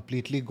Arsenal,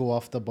 completely go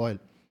off the boil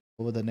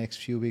over the next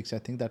few weeks. I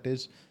think that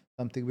is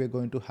something we're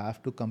going to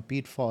have to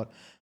compete for.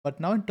 But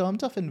now, in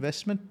terms of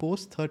investment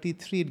post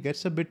 33, it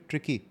gets a bit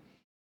tricky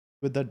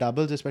with the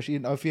doubles, especially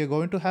if we are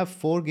going to have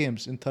four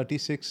games in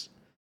 36,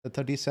 the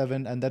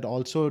 37, and then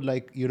also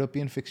like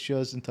European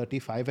fixtures in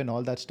 35 and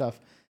all that stuff.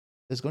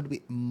 There's going to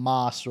be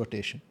mass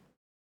rotation.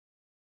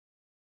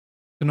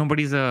 So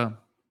nobody's a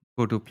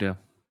go-to player.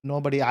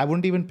 Nobody, I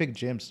wouldn't even pick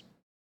James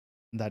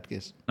in that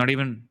case. Not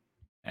even.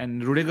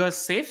 And Rudiger's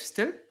safe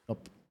still.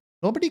 Nope.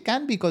 Nobody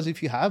can, because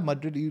if you have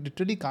Madrid, you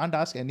literally can't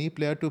ask any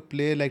player to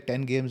play like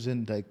 10 games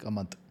in like a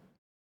month.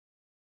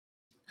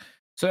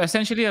 So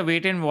essentially, a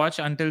wait and watch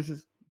until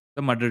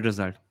the Madrid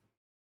result.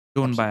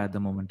 Don't buy Absolutely. at the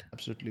moment.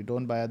 Absolutely.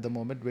 Don't buy at the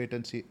moment. Wait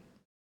and see.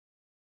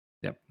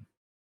 Yep.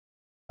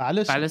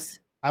 Palace, Palace.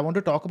 I want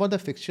to talk about the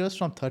fixtures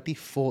from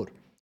 34,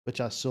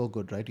 which are so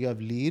good, right? You have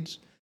Leeds,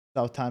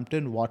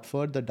 Southampton,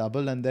 Watford, the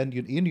double, and then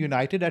in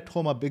United at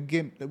home, a big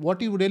game.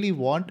 What you really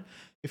want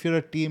if you're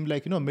a team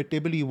like,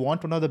 mid-table, you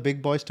want one of the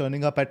big boys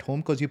turning up at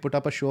home because you put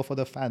up a show for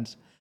the fans.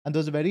 And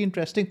there's a very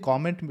interesting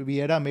comment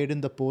Vieira made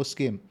in the post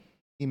game.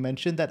 He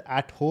mentioned that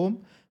at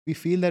home, we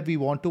feel that we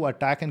want to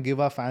attack and give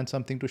our fans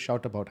something to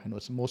shout about. I know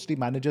it's mostly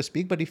manager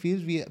speak, but he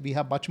feels we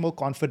have much more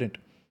confident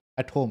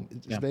at home.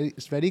 Yeah.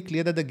 It's very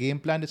clear that the game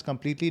plan is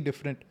completely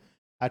different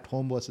at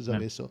home versus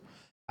away. So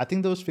I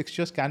think those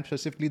fixtures can,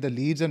 specifically the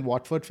Leeds and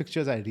Watford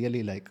fixtures, I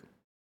really like.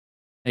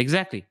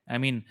 Exactly. I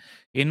mean,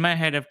 in my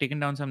head, I've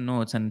taken down some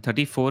notes, and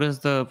 34 is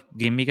the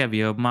game week I've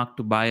earmarked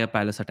to buy a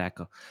Palace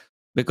attacker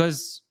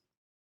because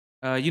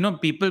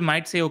people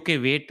might say, okay,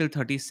 wait till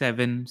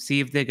 37, see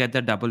if they get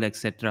the double,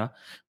 etc.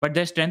 But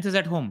their strength is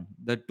at home.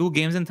 The two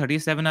games in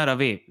 37 are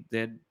away.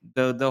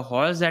 The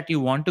halls that you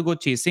want to go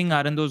chasing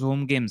are in those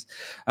home games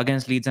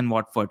against Leeds and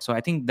Watford. So I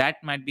think that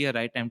might be a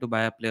right time to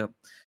buy a player.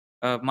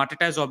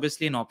 Mateta is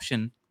obviously an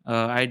option.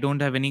 I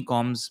don't have any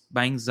comms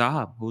buying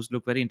Zaha, who's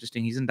looked very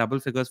interesting. He's in double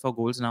figures for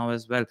goals now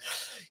as well.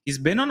 He's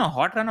been on a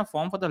hot run of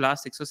form for the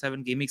last 6 or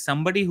 7 game weeks.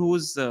 Somebody who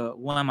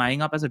I'm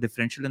eyeing up as a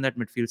differential in that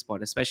midfield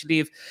spot, especially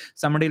if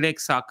somebody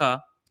like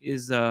Saka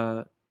is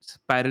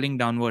spiraling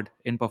downward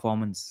in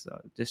performance.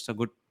 Just a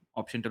good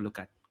option to look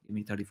at. Give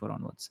me 34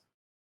 onwards.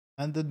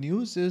 And the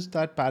news is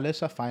that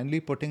Palace are finally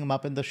putting him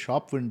up in the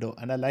shop window,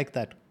 and I like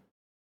that.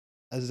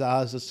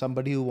 As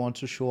somebody who wants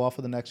to show off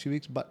for the next few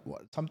weeks. But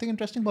something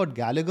interesting about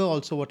Gallagher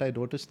also, what I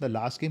noticed in the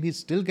last game, he's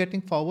still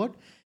getting forward,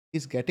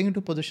 he's getting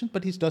into position,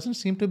 but he doesn't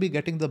seem to be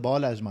getting the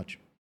ball as much.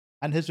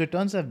 And his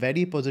returns are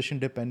very position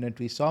dependent.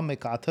 We saw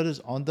MacArthur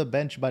is on the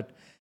bench, but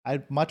I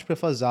much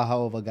prefer Zaha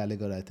over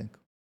Gallagher, I think.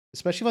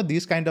 Especially for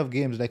these kind of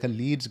games, like a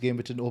Leeds game,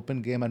 which is an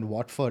open game, and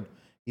Watford.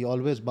 He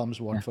always bums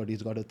Yeah. Watford.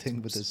 He's got a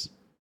thing with his.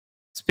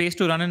 Space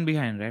to run in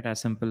behind, right?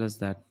 As simple as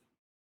that.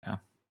 Yeah.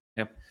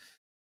 Yep.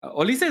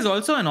 Olise is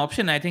also an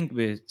option, I think,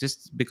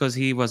 just because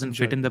he wasn't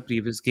fit Injured. in the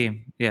previous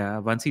game. Yeah,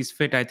 once he's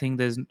fit, I think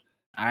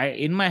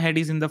in my head,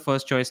 he's in the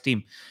first choice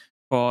team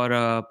for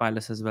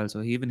Palace as well.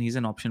 So even he's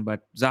an option,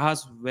 but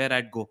Zaha's where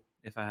I'd go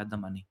if I had the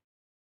money.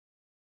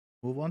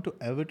 Move on to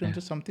Everton, Yeah.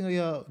 just something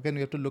again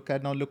we have to look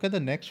at. Now look at the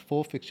next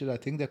four fixtures. I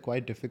think they're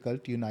quite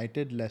difficult.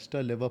 United,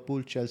 Leicester,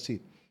 Liverpool,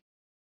 Chelsea.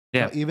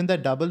 Now Yeah. even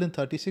that double in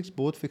 36,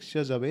 both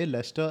fixtures away,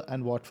 Leicester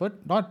and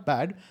Watford, not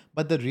bad,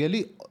 but the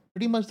really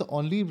pretty much the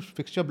only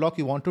fixture block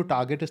you want to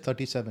target is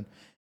 37.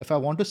 If I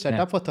want to set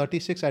Yeah. up for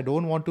 36, I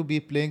don't want to be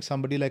playing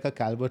somebody like a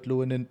Calvert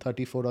Lewin in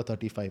 34 or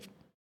 35.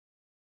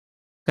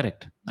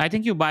 Correct. I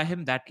think you buy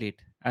him that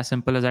late. As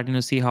simple as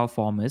that, see how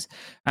form is.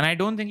 And I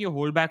don't think you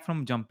hold back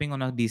from jumping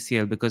on a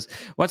DCL because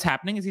what's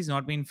happening is he's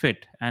not being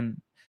fit.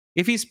 And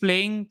if he's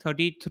playing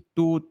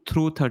 32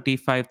 through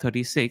 35,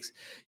 36,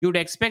 you'd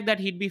expect that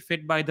he'd be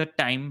fit by the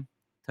time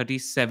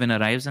 37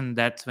 arrives. And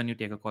that's when you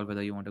take a call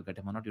whether you want to get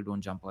him or not. You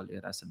don't jump earlier.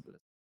 As simple as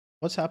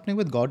What's happening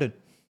with Gordon?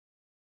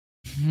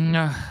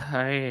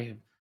 I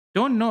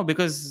don't know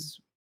because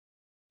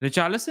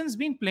Richarlison's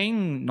been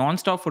playing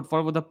non-stop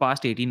football for the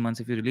past 18 months.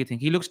 If you really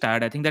think he looks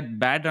tired, I think that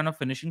bad run of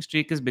finishing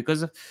streak is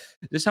because of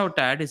just how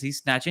tired is. He's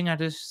snatching at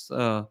his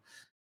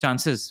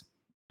chances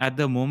at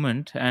the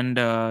moment, and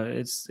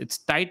it's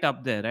tight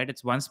up there, right?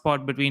 It's one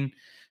spot between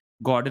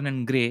Gordon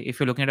and Gray. If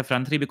you're looking at a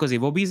front three, because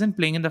Iwobi isn't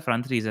playing in the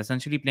front three, he's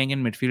essentially playing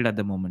in midfield at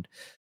the moment.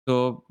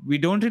 So we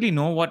don't really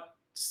know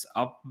what's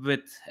up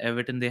with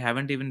Everton. They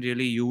haven't even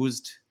really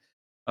used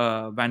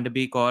Van de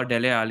Beek or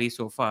Dele Alli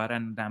so far,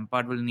 and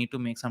Lampard will need to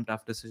make some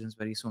tough decisions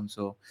very soon.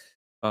 So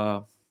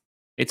uh,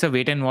 it's a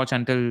wait and watch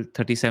until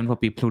 37 for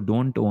people who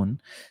don't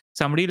own.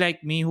 Somebody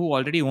like me who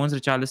already owns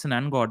Richarlison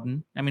and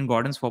Gordon, I mean,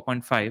 Gordon's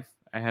 4.5.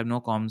 I have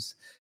no comms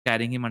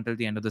carrying him until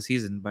the end of the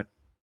season, but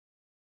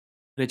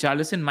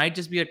Richarlison might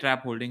just be a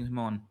trap holding him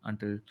on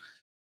until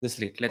this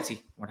late. Let's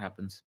see what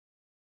happens.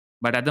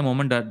 But at the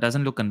moment, that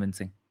doesn't look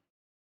convincing.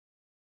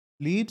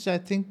 Leeds, I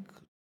think,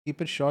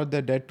 keep it short.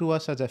 They're dead to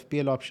us as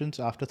FPL options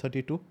after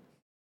 32.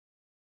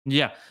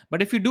 Yeah,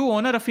 but if you do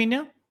own a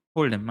Rafinha,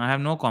 hold him. I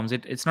have no comms.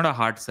 It's not a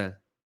hard sell,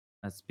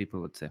 as people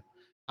would say.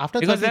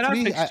 After Because there are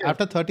 33, fixtures.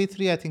 after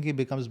 33, I think he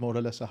becomes more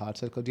or less a hard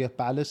sell because you have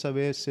Palace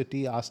away,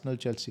 City, Arsenal,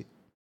 Chelsea.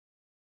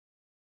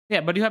 Yeah,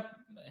 but you have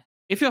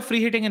if you're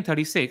free hitting in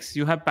 36,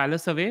 you have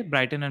Palace away,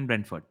 Brighton and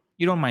Brentford.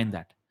 You don't mind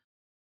that.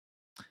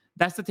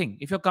 That's the thing.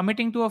 If you're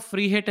committing to a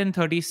free hit in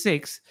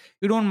 36,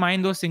 you don't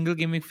mind those single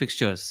game week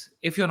fixtures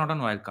if you're not on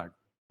wildcard.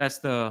 That's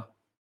the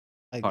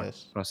thought I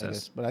guess,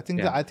 process. but I think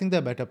Yeah. I think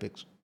they're better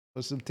picks.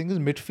 Because the thing is,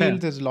 Fair. midfield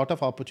there's a lot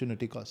of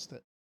opportunity cost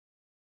there.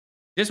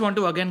 Just want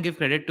to again give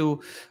credit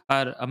to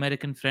our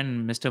American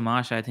friend, Mr.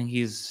 Marsh. I think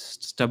he's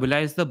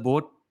stabilized the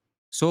boat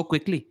so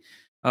quickly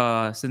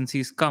since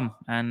he's come,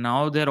 and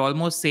now they're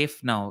almost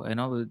safe. Now,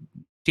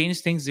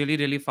 change things really,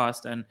 really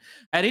fast. And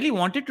I really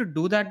wanted to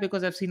do that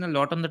because I've seen a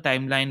lot on the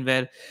timeline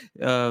where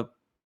uh,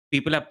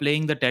 people are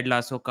playing the Ted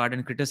Lasso card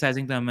and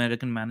criticizing the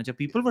American manager.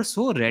 People were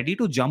so ready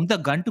to jump the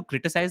gun to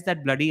criticize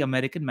that bloody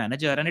American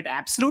manager, and it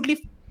absolutely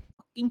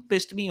fucking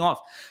pissed me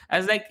off.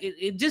 As like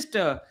it just.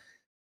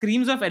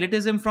 Screams of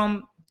elitism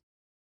from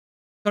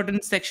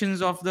certain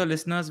sections of the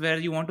listeners where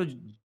you want to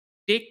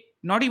take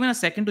not even a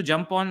second to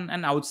jump on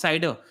an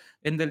outsider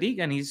in the league,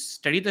 and he's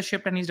steadied the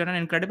ship and he's done an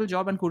incredible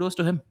job, and kudos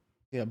to him.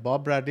 Yeah,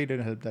 Bob Bradley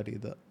didn't help that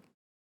either.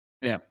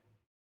 Yeah.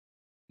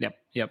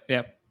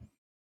 Yep.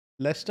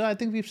 Leicester, I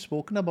think we've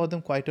spoken about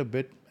them quite a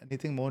bit.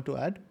 Anything more to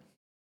add?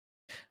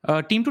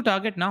 Team to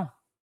target now.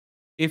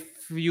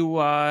 If you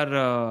are,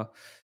 Are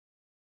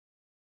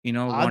they?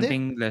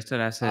 wanting Leicester Are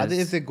they? If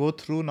assets, they go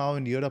through now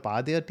in Europe,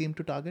 are they a team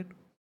to target?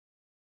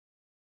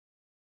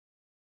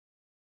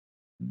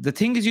 the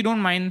thing is you don't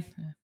mind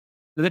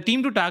the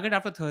team to target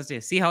after Thursday.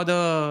 See how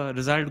the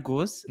result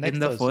goes in Next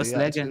the Thursday, first yeah,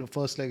 leg it's and the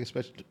first leg,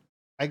 especially.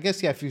 I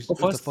guess yeah. If the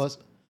first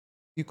first,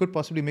 you could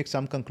possibly make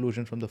some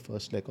conclusion from the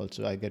first leg.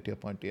 Also, I get your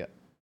point. Yeah.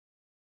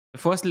 the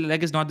first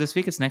leg is not this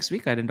week; it's next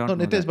week. I did No, not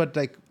know it is, that. but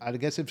like I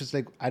guess if it's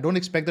like I don't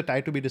expect the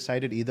tie to be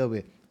decided either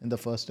way in the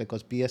first leg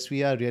because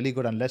PSV are really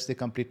good unless they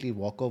completely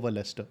walk over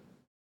Leicester.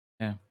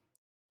 Yeah.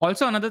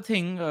 Also, another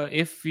thing,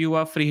 if you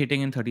are free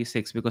hitting in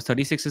 36, because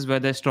 36 is where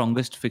the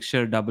strongest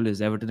fixture double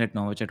is, Everton at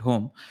Norwich at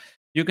home,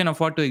 you can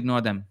afford to ignore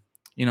them,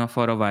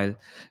 for a while,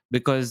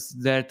 because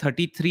their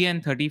 33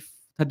 and 30,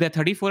 their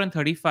 34 and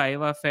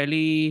 35 are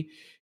fairly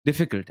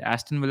difficult.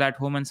 Aston Villa at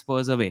home and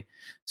Spurs away.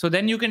 So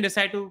then you can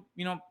decide to,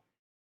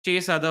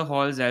 chase other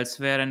halls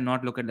elsewhere and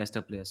not look at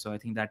Leicester players. So I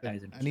think that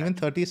ties into And even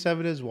strategy.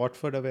 37 is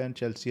Watford away and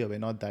Chelsea away.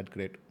 Not that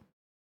great.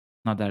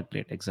 Not that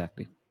great,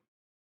 exactly.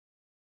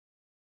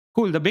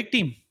 Cool. The big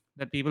team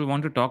that people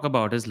want to talk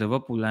about is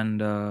Liverpool.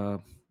 And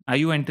are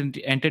you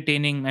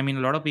entertaining? I mean,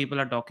 a lot of people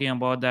are talking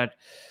about that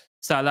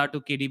Salah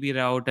to KDB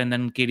route and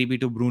then KDB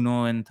to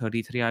Bruno in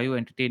 33. Are you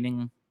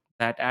entertaining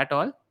that at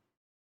all?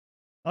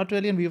 Not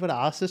really. And we were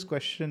asked this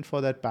question for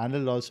that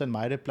panel also. And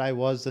my reply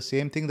was the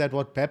same thing that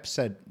what Pep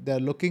said. They're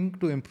looking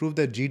to improve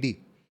their GD,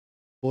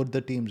 both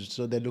the teams.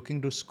 So they're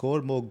looking to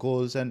score more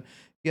goals. And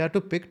you have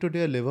to pick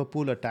today a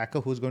Liverpool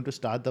attacker who's going to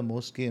start the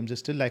most games. Is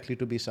still likely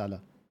to be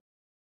Salah.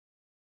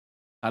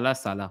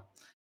 Salah.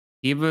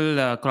 He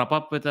will crop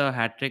up with a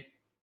hat trick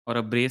or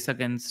a brace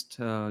against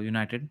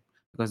United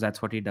because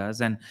that's what he does.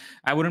 And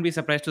I wouldn't be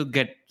surprised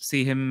to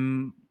see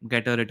him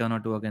get a return or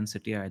two against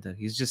City either.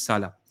 He's just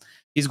Salah.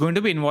 He's going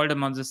to be involved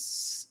among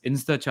this in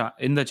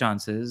the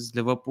chances.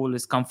 Liverpool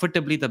is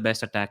comfortably the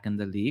best attack in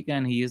the league,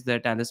 and he is their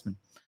talisman.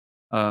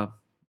 Uh,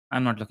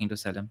 I'm not looking to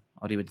sell him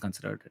or even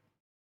consider it.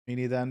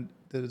 Meaning then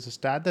there's a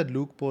stat that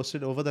Luke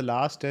posted over the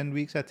last 10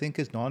 weeks. I think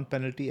his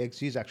non-penalty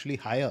XG is actually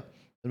higher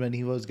than when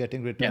he was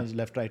getting Yeah. returns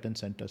left, right, and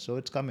center. So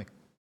it's coming.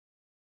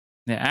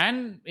 Yeah,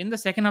 and in the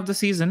second of the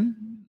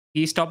season,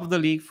 he's top of the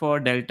league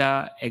for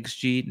Delta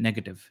XG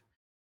negative.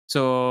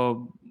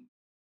 So,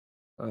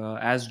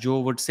 as Joe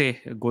would say,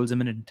 goals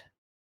imminent.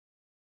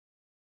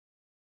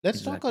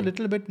 Let's talk a Exactly.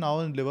 little bit now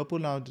in Liverpool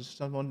now. Just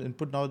want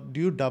input now. Do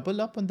you double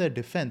up on their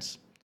defense?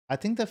 I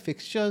think the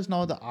fixtures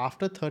now, the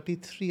after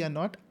 33 are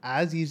not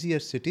as easy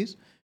as City's.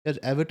 There's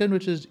Everton,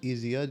 which is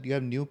easier. You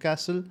have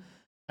Newcastle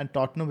and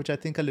Tottenham, which I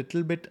think a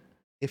little bit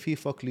iffy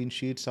for clean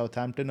sheets.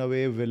 Southampton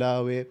away, Villa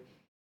away.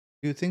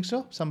 Do you think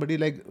so? Somebody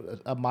like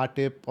a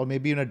Matip or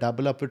maybe in a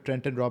double up with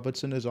Trent and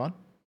Robertson is on?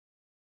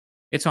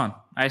 It's on.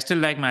 I still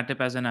like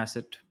Matip as an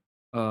asset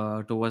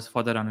towards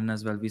for the run-in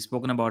as well. We've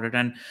spoken about it,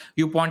 and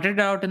you pointed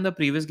out in the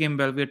previous game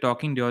while we were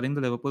talking during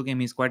the Liverpool game.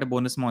 He's quite a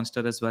bonus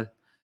monster as well.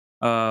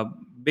 Uh,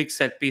 Big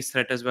set piece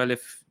threat as well.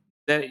 If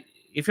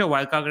you're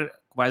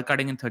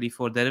wildcarding in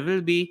 34, there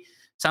will be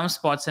some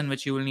spots in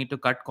which you will need to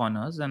cut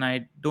corners, and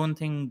I don't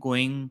think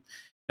going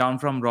down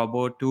from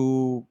Robo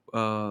to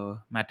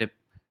Matip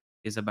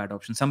is a bad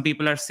option. Some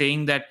people are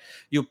saying that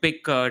you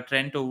pick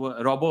Trent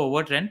over Robo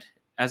over Trent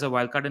as a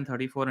wildcard in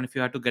 34, and if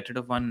you had to get rid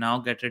of one now,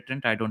 get rid of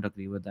Trent. I don't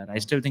agree with that. I No,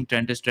 still think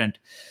Trent is Trent.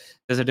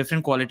 There's a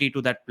different quality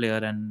to that player,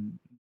 and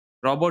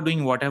Robo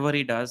doing whatever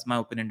he does, my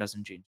opinion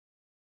doesn't change.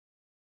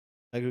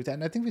 I agree with that.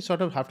 And I think we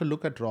sort of have to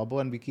look at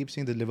Robbo and we keep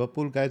seeing the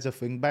Liverpool guys, the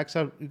wing backs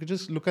are, you could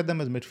just look at them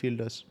as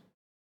midfielders.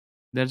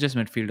 They're just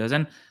midfielders,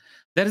 and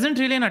there isn't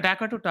really an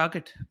attacker to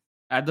target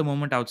at the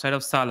moment outside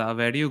of Salah.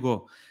 Where do you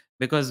go?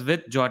 Because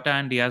with Jota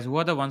and Diaz, who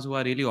are the ones who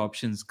are really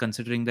options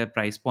considering their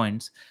price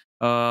points,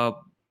 uh,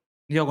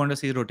 you're going to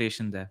see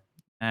rotation there.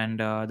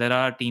 And there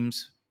are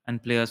teams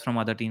and players from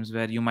other teams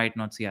where you might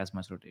not see as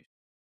much rotation.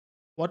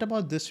 What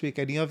about this week?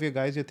 Any of your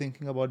guys you're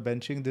thinking about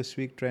benching this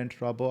week, Trent,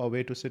 Robbo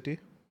away to City?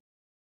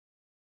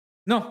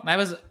 No, I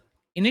was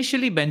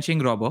initially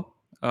benching Robbo,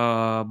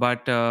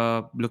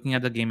 but looking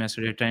at the game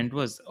yesterday, Trent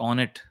was on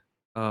it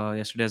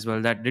yesterday as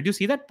well. That did you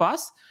see that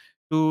pass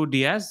to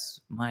Diaz?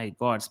 My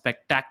God, One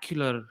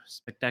spectacular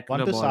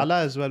to ball.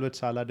 Salah as well, which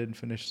Salah didn't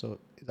finish, so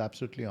he's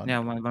absolutely on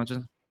Yeah, it.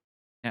 yeah,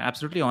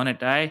 absolutely on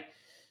it. I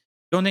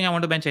don't think I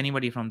want to bench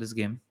anybody from this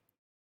game.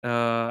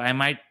 I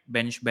might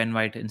bench Ben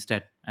White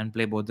instead and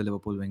play both the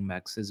Liverpool wing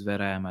backs. Is where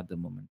I am at the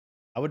moment.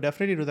 I would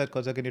definitely do that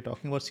because again, you're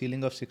talking about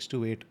ceiling of 6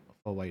 to 8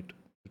 for White,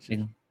 which is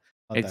Ex-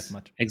 not that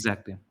much.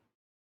 exactly.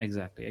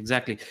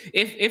 Exactly.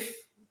 If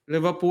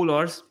Liverpool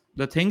or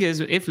the thing is,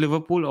 if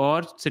Liverpool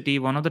or City,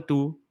 one of the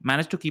two,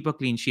 manage to keep a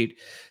clean sheet,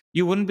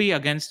 you wouldn't be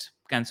against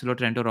Cancelo,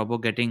 Trent, or Robo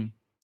getting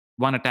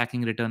one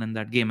attacking return in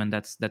that game, and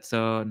that's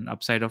an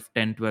upside of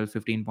 10, 12,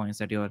 15 points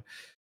that you're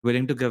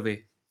willing to give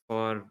away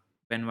for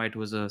Ben White,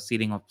 was a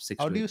ceiling of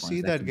six How to do you eight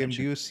see points, like that you game? Do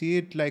mentioned. you see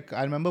it like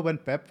I remember when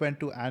Pep went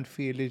to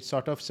Anfield, it's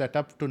sort of set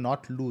up to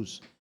not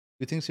lose.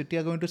 You think City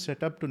are going to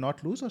set up to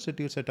not lose or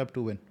City will set up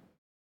to win?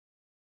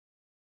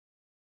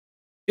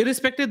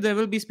 Irrespective, there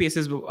will be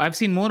spaces. I've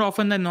seen more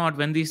often than not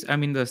when these, I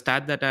mean, the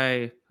stat that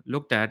I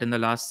looked at in the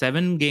last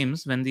 7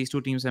 games when these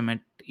two teams have met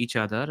each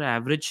other,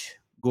 average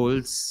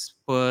goals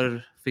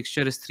per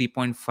fixture is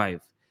 3.5.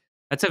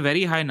 That's a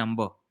very high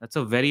number. That's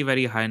a very,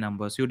 very high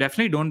number. So you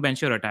definitely don't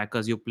bench your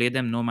attackers. You play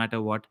them no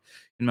matter what,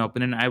 in my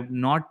opinion.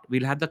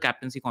 We'll have the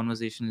captaincy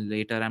conversation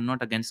later. I'm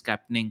not against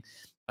captaining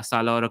a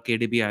Salah or a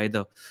KDB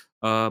either.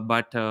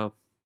 But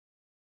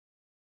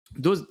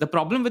those the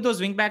problem with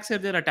those wing backs are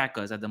they're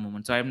attackers at the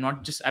moment. So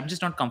I'm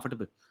just not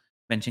comfortable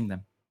benching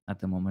them at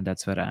the moment.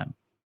 That's where I am.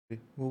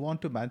 Okay. Move on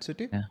to Man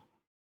City. Yeah.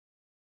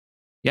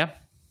 Yeah. I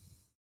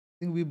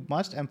think we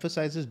must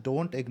emphasize is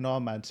don't ignore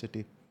Man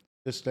City.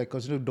 Just like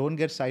because don't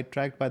get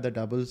sidetracked by the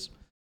doubles.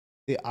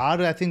 They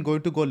are, I think,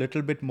 going to go a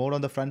little bit more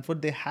on the front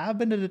foot. They have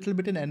been a little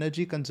bit in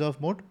energy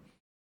conserve mode.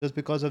 just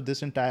because of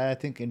this entire, I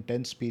think,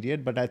 intense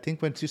period. But I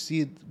think once you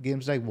see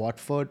games like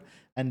Watford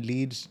and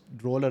Leeds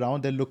roll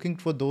around, they're looking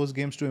for those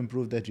games to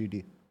improve their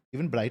GD.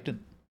 Even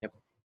Brighton. Yep.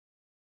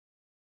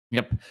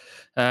 Yep.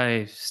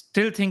 I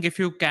still think if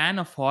you can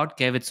afford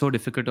Kev, it's so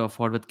difficult to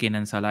afford with Kane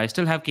and Salah. I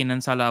still have Kane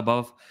and Salah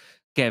above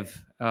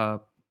Kev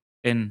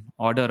in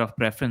order of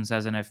preference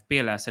as an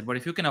FPL asset. But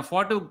if you can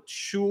afford to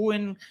shoe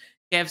in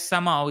Kev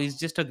somehow, he's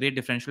just a great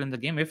differential in the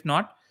game. If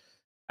not,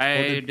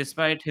 Foden.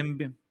 despite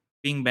him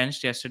being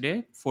benched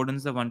yesterday,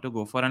 Foden's the one to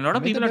go for. And a lot He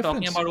of made the people are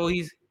talking difference. about, oh,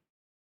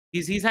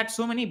 he's had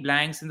so many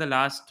blanks in the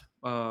last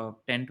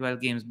 10 12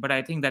 games, but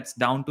I think that's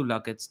down to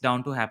luck. It's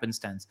down to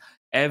happenstance.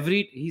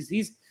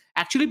 He's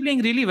actually playing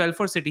really well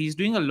for City. He's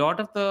doing a lot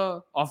of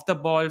the off the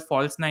ball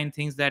false nine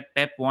things that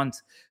Pep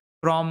wants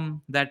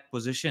from that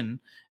position,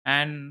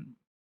 and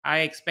I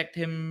expect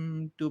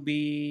him to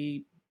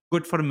be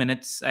good for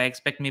minutes. I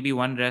expect maybe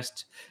one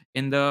rest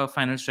in the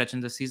final stretch in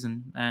the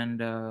season,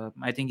 and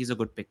I think he's a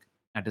good pick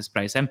at his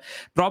price. I'm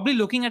probably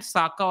looking at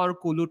Saka or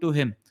Kulu to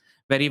him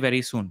very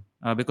very soon,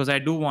 because I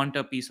do want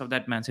a piece of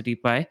that Man City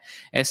pie,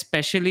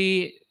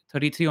 especially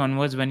 33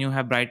 onwards when you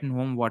have Brighton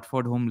home,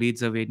 Watford home,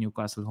 Leeds away,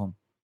 Newcastle home.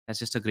 That's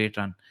just a great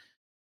run.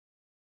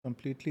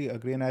 Completely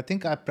agree. And I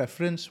think our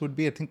preference would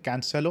be, I think,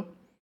 Cancelo,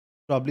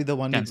 probably the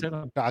one we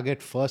Cancel.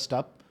 target first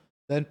up.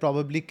 Then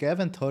probably Kev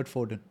and third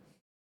Foden.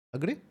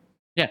 Agree?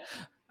 Yeah,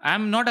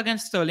 I'm not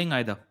against Sterling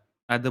either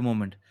at the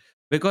moment,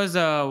 because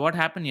what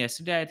happened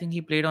yesterday, I think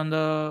he played on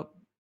the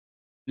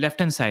left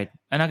hand side.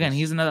 And again, Yes.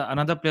 he's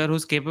another player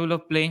who's capable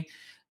of playing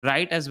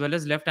right as well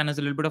as left and is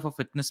a little bit of a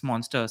fitness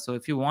monster. So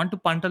if you want to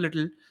punt a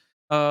little,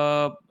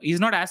 he's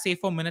not as safe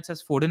for minutes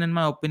as Foden, in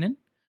my opinion.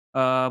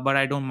 But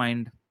I don't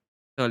mind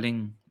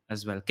Sterling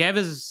as well. Kev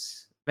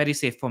is very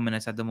safe for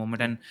minutes at the moment.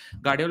 Yep. And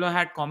Guardiola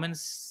had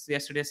comments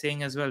yesterday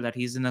saying as well that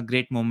he's in a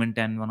great moment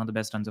and one of the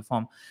best runs of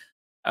form.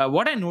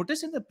 What I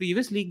noticed in the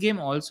previous league game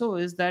also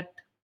is that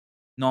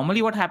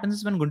normally what happens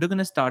is when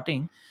Gundogan is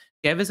starting,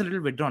 Kev is a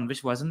little withdrawn,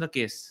 which wasn't the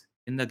case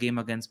in the game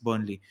against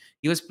Burnley.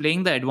 He was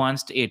playing the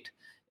advanced eight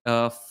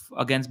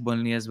against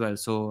Burnley as well.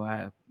 So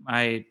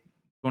I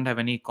don't have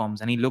any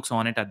comms, and he looks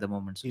on it at the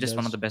moment. So He just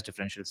one of does. the best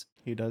differentials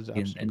He does in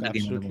look the game at the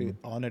absolutely moment.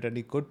 on it, and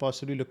he could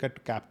possibly look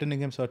at captaining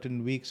him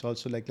certain weeks.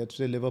 Also, like let's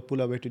say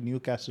Liverpool away to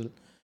Newcastle,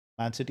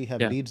 Man City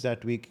have Yeah, Leeds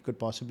that week. He could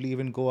possibly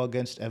even go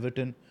against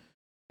Everton.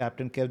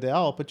 Captain Kev, there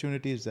are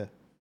opportunities there.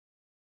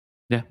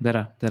 yeah,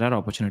 there are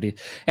opportunities,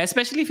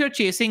 especially if you're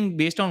chasing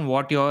based on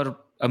what your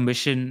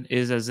ambition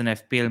is as an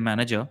FPL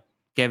manager.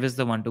 Kev is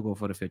the one to go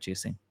for if you're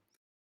chasing.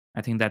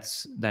 I think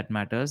that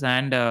matters.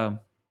 And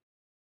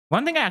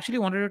one thing I actually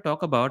wanted to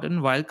talk about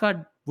in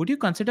wildcard, would you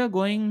consider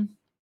going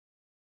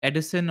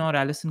Edison or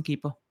Allison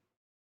keeper?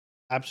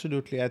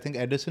 Absolutely, I think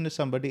Edison is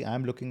somebody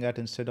I'm looking at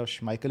instead of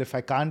Schmeichel. If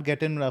I can't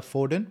get in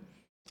Foden,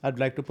 I'd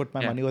like to put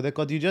my Yeah, money over there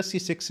because you just see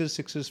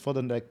sixes for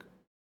the like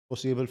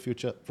foreseeable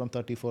future from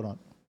 34 on.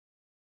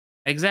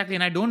 exactly.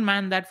 And I don't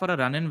mind that for a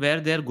run in where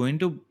they're going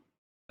to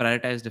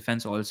prioritize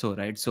defense also,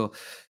 right? So,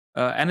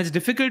 and it's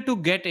difficult to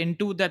get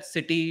into that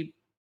City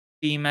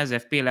team as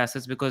FPL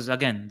assets because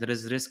again, there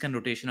is risk and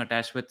rotation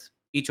attached with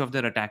each of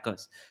their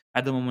attackers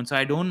at the moment. So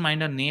I don't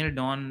mind a nailed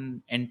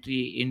on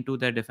entry into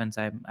their defense.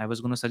 I was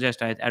going to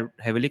suggest I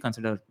heavily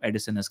consider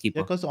Edison as Yeah,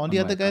 keeper because on on the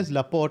other guy wildcard. is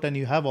Laporte, and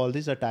you have all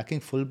these attacking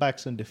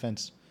fullbacks in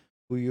defense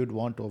who you'd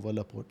want over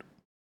Laporte.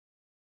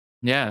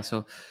 Yeah,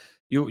 so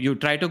you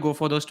try to go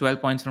for those 12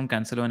 points from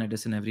Cancelo and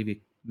Edison every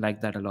week. Like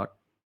that a lot.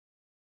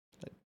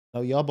 Now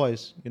your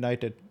boys,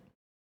 United.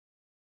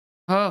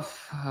 Uh,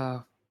 uh,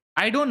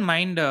 I don't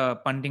mind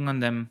punting on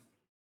them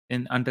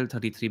in until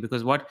 33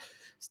 because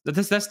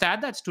the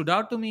stat that stood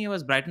out to me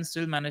was Brighton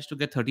still managed to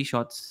get 30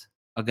 shots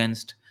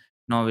against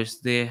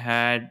Norwich. They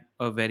had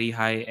a very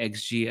high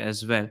XG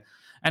as well,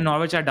 and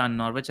Norwich are done.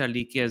 Norwich are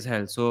leaky as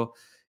hell. So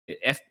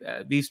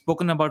we've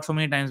spoken about so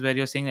many times where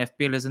you're saying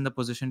FPL is in the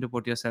position to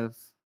put yourself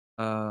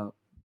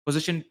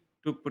position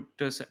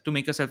to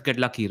make yourself get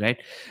lucky, right?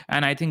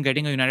 And I think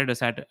getting a United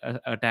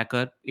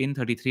attacker in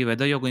 33,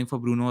 whether you're going for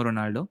Bruno or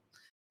Ronaldo,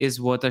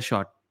 is worth a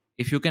shot.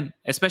 If you can,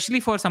 especially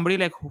for somebody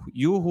like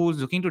you who's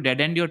looking to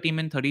dead end your team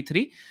in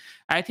 33,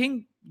 I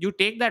think you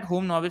take that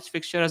home Norwich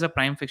fixture as a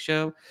prime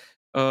fixture.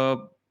 Uh,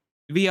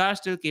 we are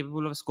still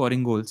capable of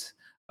scoring goals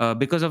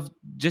because of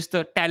just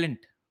the talent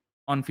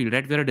on field,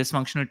 right? We're a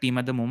dysfunctional team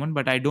at the moment,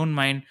 but I don't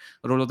mind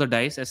roll of the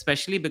dice,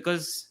 especially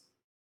because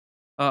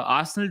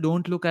Arsenal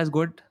don't look as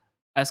good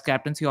as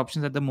captaincy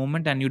options at the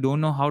moment, and you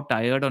don't know how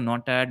tired or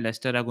not tired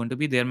Leicester are going to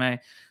be. They're my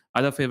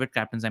other favorite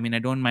captains. I mean, I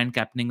don't mind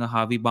captaining a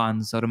Harvey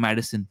Barnes or a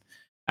Madison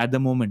at the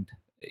moment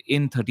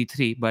in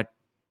 33, but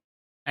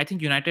I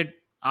think United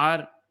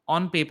are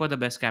on paper the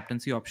best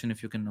captaincy option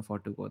if you can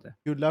afford to go there.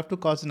 You'd love to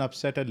cause an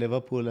upset at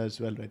Liverpool as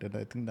well, right? And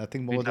I think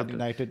nothing more We'd than love to.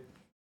 United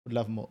would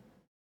love more.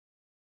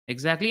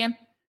 Exactly. And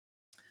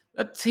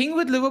the thing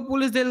with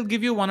Liverpool is they'll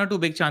give you one or two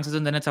big chances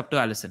and then it's up to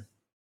Allison.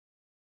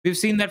 We've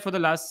seen that for the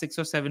last 6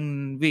 or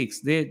 7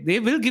 weeks. They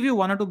will give you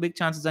one or two big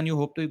chances and you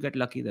hope to get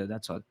lucky there.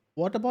 That's all.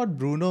 What about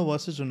Bruno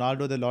versus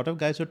Ronaldo? There are a lot of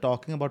guys who are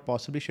talking about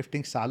possibly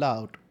shifting Salah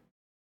out.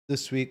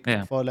 this week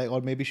Yeah, for like,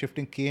 or maybe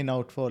shifting Kane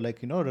out for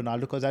like,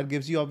 Ronaldo, because that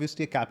gives you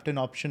obviously a captain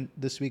option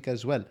this week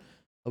as well,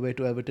 away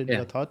to Everton. yeah.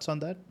 Your thoughts on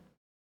that?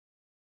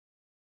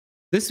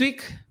 This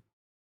week,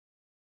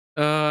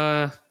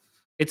 uh,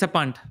 it's a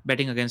punt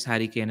betting against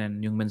Harry Kane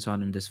and Heung-min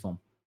Son in this form.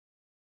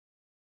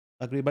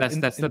 Agree. But That's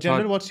in the thought.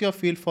 general, what's your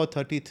feel for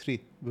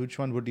 33? Which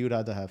one would you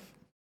rather have?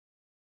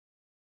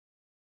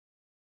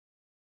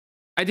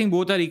 I think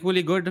both are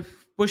equally good.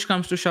 Push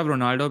comes to shove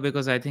Ronaldo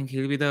because I think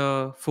he'll be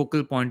the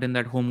focal point in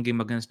that home game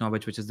against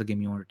Norwich, which is the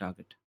game you want to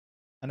target.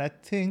 And I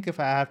think if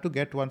I have to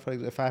get one,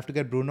 if I have to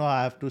get Bruno,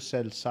 I have to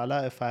sell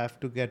Salah. If I have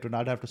to get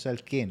Ronaldo, I have to sell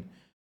Kane.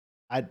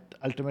 I'd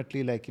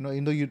ultimately like,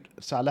 even though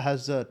Salah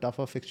has a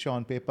tougher fixture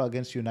on paper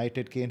against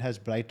United, Kane has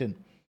Brighton.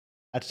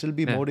 I'd still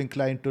be Yeah. more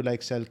inclined to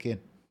like sell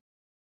Kane.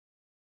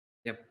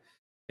 Yep.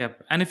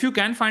 Yep. And if you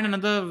can find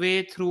another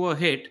way through a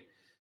hit,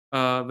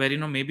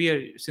 where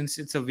maybe since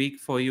it's a week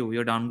for you,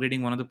 you're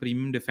downgrading one of the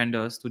premium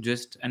defenders to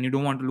just, and you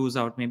don't want to lose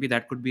out. Maybe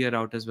that could be a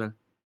route as well,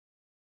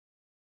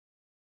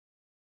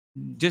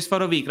 just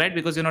for a week, right?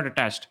 Because you're not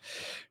attached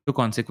to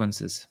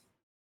consequences.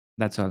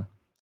 That's all.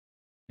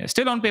 Yeah,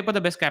 still on paper,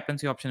 the best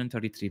captaincy option in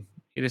 33,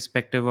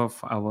 irrespective of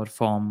our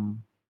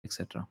form,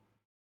 etc.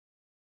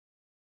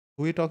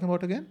 Who are you talking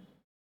about again?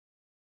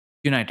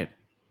 United.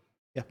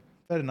 Yeah,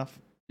 fair enough.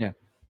 Yeah.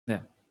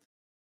 Yeah.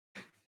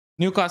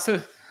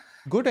 Newcastle.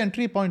 Good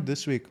entry point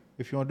this week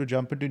if you want to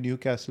jump into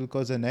Newcastle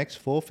because the next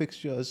four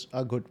fixtures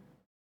are good.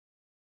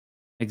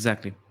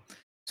 Exactly.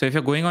 So if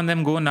you're going on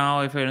them, go now.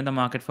 If you're in the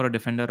market for a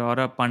defender or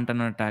a punt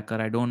and an attacker,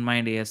 I don't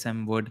mind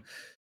ASM, Wood,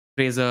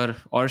 Fraser,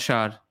 or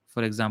Shar,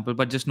 for example,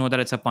 but just know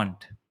that it's a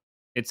punt.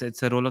 It's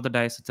a roll of the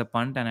dice. It's a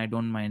punt, and I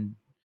don't mind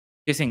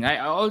chasing.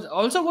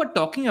 Also what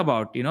talking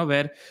about,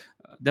 where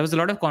there was a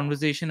lot of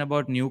conversation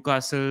about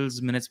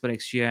Newcastle's minutes per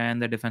XGI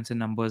and the defensive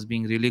numbers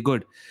being really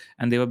good,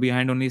 and they were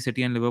behind only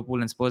City and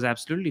Liverpool, and Spurs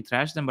absolutely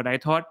thrashed them. But I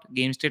thought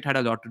Game State had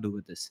a lot to do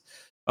with this.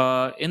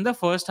 In the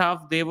first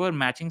half, they were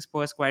matching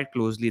Spurs quite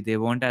closely. They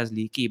weren't as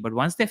leaky, but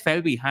once they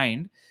fell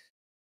behind,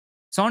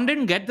 Son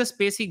didn't get the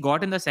space he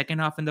got in the second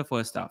half in the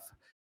first half.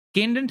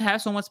 Kane didn't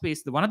have so much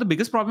space. One of the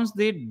biggest problems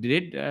they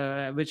did,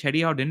 which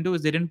Eddie Howe didn't do,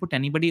 is they didn't put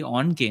anybody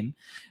on Kane,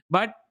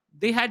 but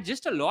they had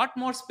just a lot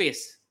more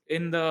space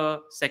in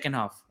the second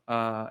half,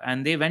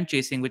 and they went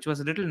chasing, which was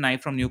a little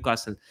naive from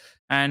Newcastle,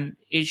 and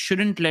it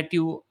shouldn't let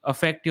you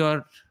affect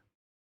your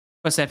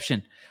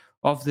perception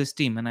of this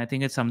team. And I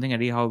think it's something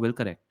Eddie Howe will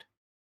correct.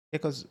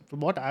 Because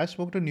from what I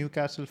spoke to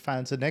Newcastle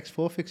fans, the next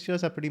four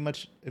fixtures are pretty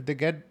much, if they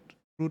get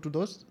through to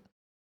those,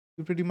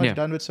 you're pretty much Yeah,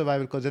 done with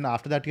survival. Because then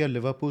after that, you have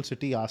Liverpool,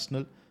 City,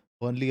 Arsenal,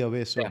 Burnley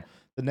away. So yeah,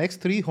 the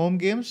next three home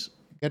games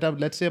get up,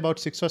 let's say about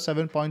 6 or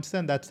 7 points,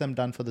 then that's them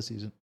done for the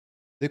season.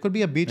 They could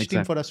be a beach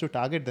team exactly. for us to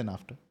target then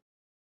after.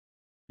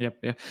 Yep,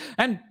 yeah,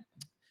 and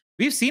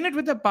we've seen it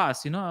with the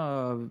past,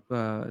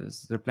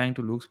 replying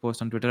to Luke's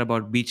post on Twitter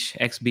about beach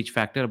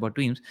factor about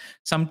teams.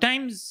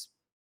 Sometimes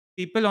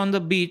people on the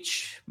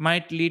beach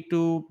might lead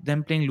to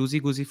them playing loosey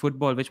goosey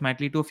football, which might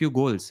lead to a few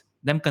goals,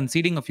 them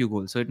conceding a few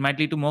goals. So it might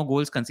lead to more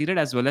goals conceded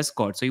as well as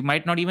scored. So you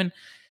might not even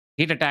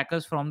hit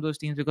attackers from those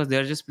teams because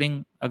they're just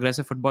playing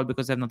aggressive football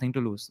because they have nothing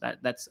to lose.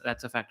 That's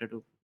a factor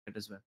to it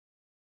as well.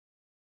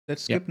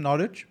 Let's skip Yep.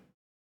 Norwich.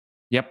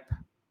 Yep.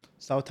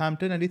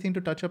 Southampton, anything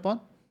to touch upon?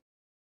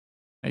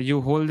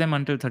 You hold them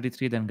until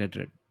 33, then get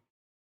rid.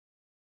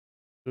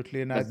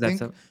 Absolutely. And I That's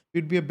think a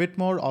we'd be a bit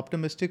more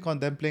optimistic on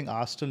them playing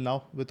Arsenal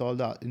now with all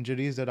the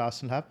injuries that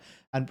Arsenal have.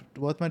 And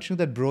worth mentioning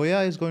that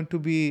Broya is going to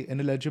be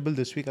ineligible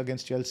this week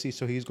against Chelsea.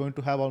 So he's going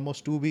to have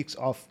almost 2 weeks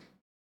off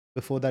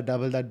before that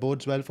double. That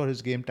bodes well for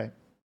his game time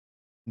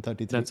in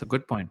 33. that's a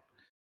good point.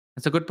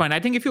 That's a good point. I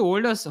think if you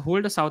hold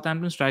a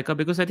Southampton striker,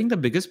 because I think the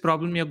biggest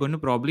problem you're going to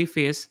probably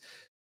face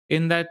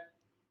in that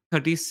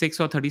 36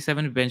 or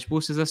 37 bench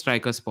boost is the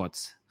striker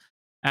spots.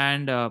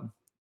 And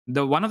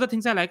the one of the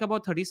things I like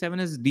about 37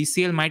 is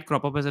DCL might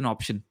crop up as an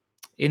option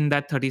in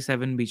that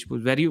 37 beach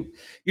boost, where you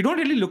don't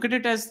really look at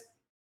it as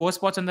four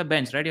spots on the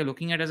bench, right? You're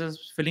looking at it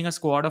as filling a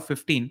squad of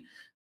 15.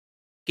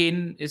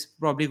 Kane is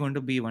probably going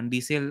to be one.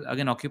 DCL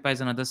again occupies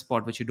another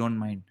spot, which you don't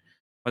mind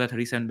for the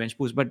 37 bench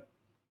boost. But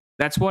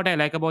that's what I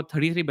like about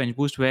 33 bench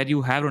boost, where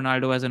you have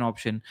Ronaldo as an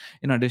option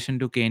in addition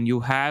to Kane. You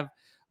have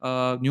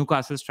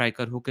Newcastle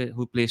striker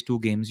who plays 2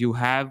 games. You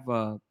have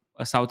a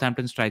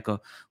Southampton striker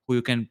who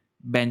you can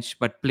bench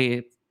but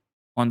play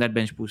on that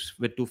bench boost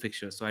with 2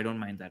 fixtures. So I don't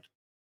mind that.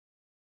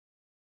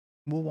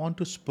 Move on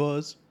to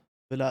Spurs.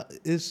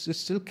 Is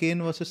still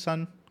Kane versus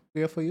Son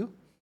clear for you?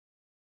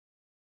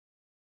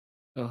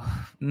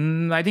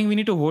 I think we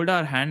need to hold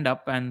our hand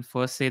up and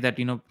first say that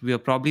we are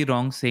probably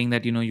wrong saying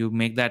that you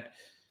make that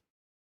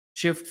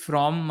shift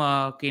from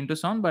Kane to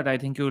Son, but I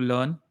think you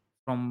learn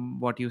from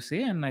what you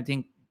say, and I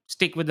think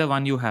stick with the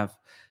one you have.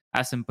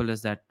 As simple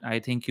as that. I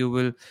think you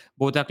will.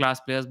 Both are class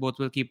players. Both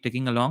will keep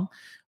ticking along.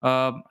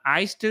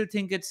 I still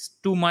think it's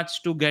too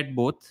much to get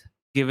both,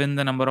 given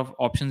the number of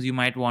options you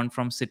might want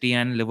from City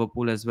and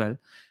Liverpool as well.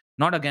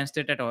 Not against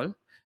it at all,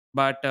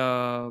 but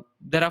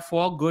there are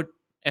 4 good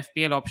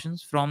FPL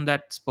options from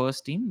that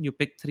Spurs team. You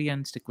pick 3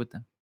 and stick with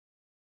them.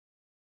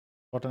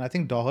 But I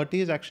think Doherty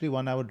is actually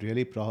one I would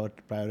really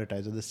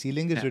prioritize. The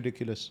ceiling is Yeah.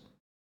 ridiculous.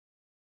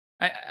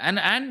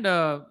 And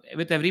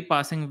with every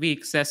passing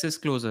week, Cess is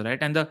closer,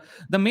 right? And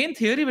the main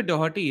theory with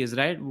Doherty is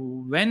right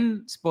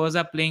when Spurs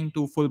are playing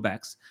two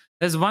fullbacks,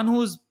 there's one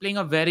who's playing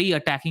a very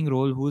attacking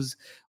role, who's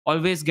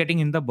always getting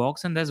in the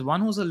box, and there's one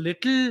who's a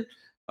little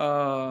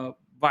uh,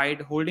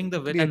 wide, holding the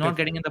width and not Creative.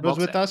 getting in the It was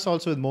box. with us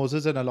also with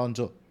Moses and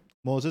Alonso.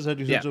 Moses had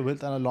usage Yeah, of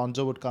width and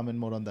Alonso would come in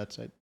more on that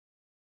side.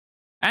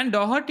 and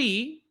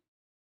Doherty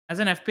as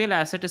an FPL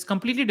asset is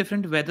completely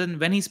different whether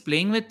when he's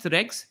playing with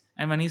Regs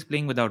and when he's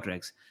playing without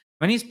Regs.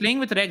 When he's playing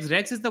with Regs,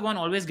 Regs is the one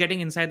always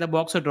getting inside the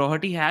box, so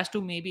Doherty has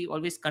to maybe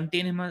always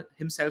contain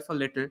himself a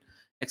little,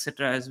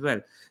 etc. as well.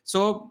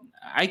 So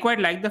I quite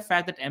like the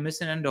fact that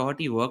Emerson and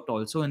Doherty worked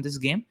also in this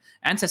game,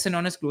 and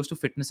Sessenon is close to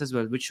fitness as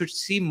well, which should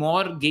see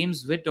more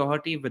games with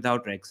Doherty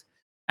without Regs,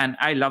 and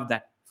I love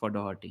that for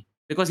Doherty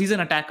because he's an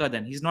attacker.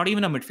 Then he's not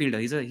even a midfielder;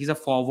 he's a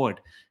forward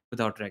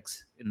without Regs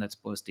in that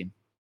Spurs team.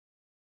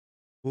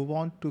 Move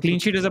on to Clean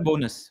quick. sheet is a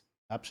bonus.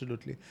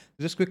 Absolutely.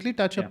 Just quickly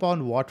touch Yeah.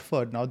 upon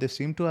Watford. Now they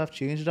seem to have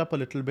changed up a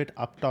little bit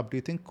up top. Do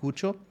you think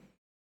Cucho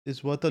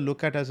is worth a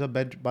look at as a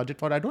budget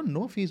for? I don't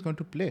know if he's going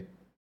to play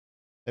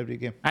every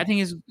game. I think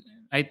he's.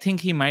 I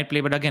think he might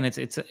play, but again,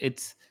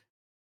 it's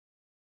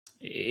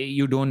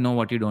you don't know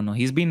what you don't know.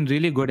 He's been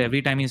really good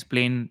every time he's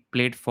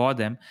played for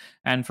them,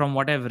 and from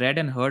what I've read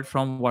and heard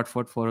from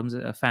Watford forums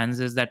fans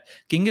is that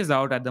King is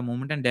out at the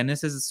moment, and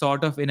Dennis is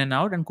sort of in and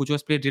out, and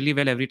Kucho's played really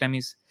well every time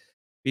he's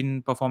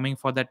been performing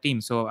for that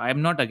team. So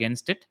I'm not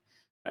against it.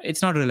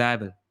 It's not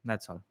reliable.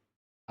 That's all.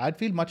 I'd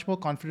feel much more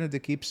confident if they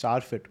keep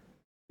Sar fit.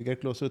 We get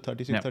closer to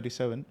 36, Yeah.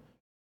 37.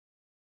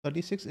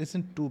 36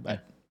 isn't too Yeah.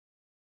 bad.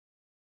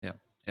 Yep.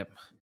 Yep.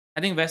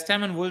 I think West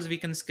Ham and Wolves we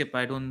can skip.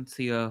 I don't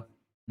see a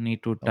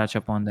need to No, touch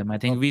upon them. I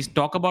think no. we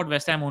talk about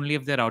West Ham only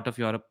if they're out of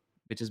Europe,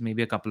 which is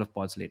maybe a couple of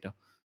pods later.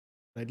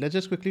 Right. Let's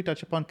just quickly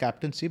touch upon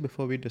captaincy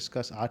before we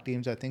discuss our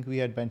teams. I think we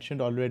had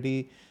mentioned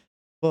already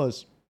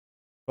Spurs,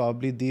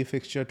 probably the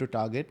fixture to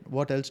target.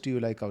 What else do you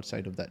like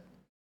outside of that?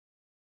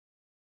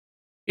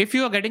 If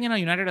you are getting in a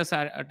United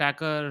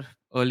attacker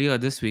earlier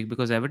this week,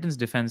 because Everton's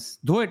defense,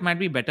 though it might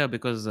be better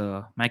because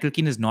Michael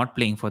Keane is not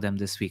playing for them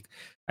this week,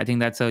 I think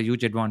that's a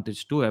huge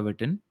advantage to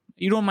Everton.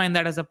 You don't mind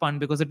that as a pun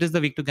because it is the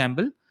week to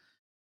gamble.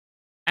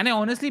 And I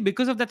honestly,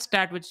 because of that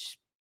stat, which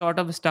sort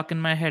of stuck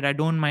in my head, I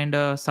don't mind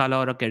a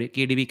Salah or a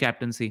KDB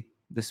captaincy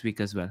this week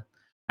as well.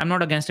 I'm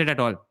not against it at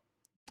all.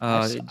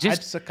 I'd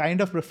Just kind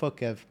of prefer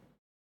Kev.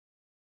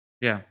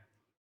 yeah.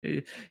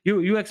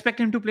 You expect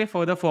him to play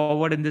further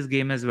forward in this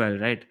game as well,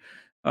 right?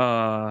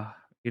 Uh,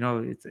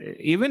 it's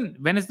even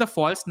when it's the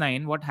false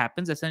nine. What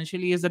happens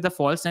essentially is that the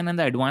false nine and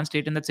the advanced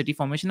state in that city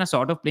formation are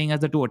sort of playing as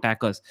the two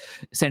attackers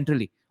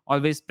centrally,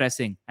 always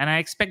pressing, and I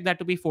expect that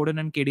to be Foden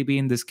and KDB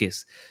in this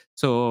case.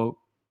 So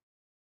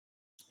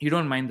you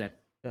don't mind that,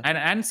 Yeah.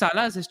 and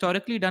Salah has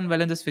historically done well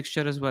in this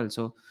fixture as well.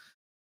 So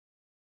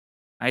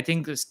I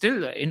think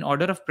still in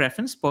order of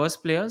preference, Spurs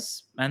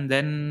players, and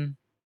then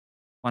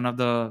one of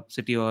the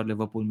City or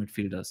Liverpool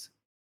midfielders.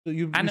 So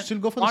you And still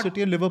go for the not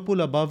City and Liverpool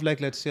above,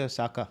 like, let's say, a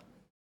Saka.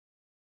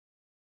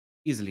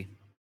 easily.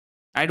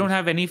 I don't Yes.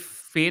 have any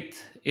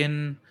faith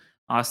in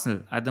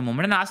Arsenal at the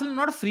moment. And Arsenal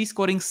not a free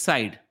scoring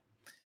side.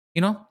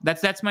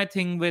 That's my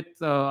thing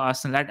with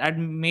Arsenal.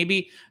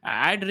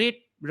 I'd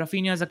rate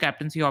Rafinha as a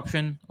captaincy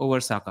option over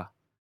Saka.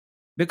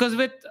 Because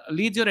with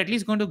Leeds, you're at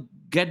least going to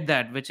get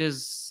that, which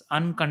is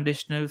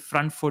unconditional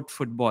front foot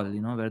football,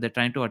 where they're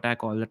trying to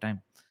attack all the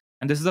time.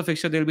 And this is a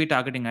fixture they'll be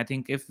targeting. I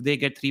think if they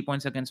get 3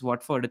 points against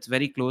Watford, it's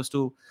very close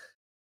to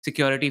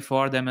security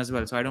for them as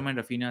well. So I don't mind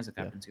Rafinha as a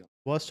Yeah. captaincy option.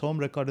 Worst home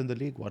record in the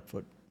league,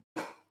 Watford.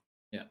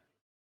 Yeah. Cool.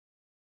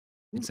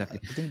 I Exactly.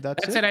 think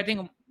that's That said, it. I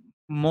think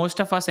most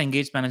of us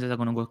engaged managers are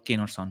going to go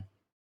Kane or Son.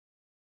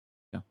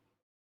 Yeah.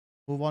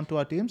 Move on to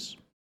our teams.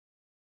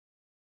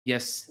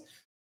 Yes.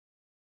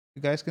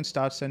 You guys can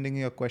start sending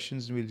your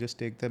questions. We'll just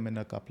take them in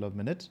a couple of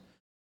minutes.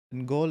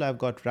 In goal, I've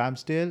got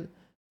Ramsdale,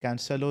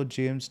 Cancelo,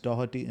 James,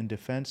 Doherty in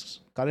defense.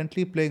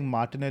 Currently playing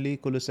Martinelli,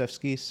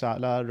 Kulusevski,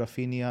 Salah,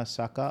 Rafinha,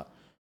 Saka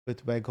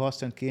with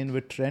Weghorst and Kane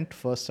with Trent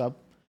first sub.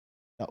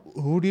 Now,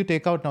 who do you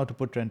take out now to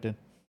put Trent in?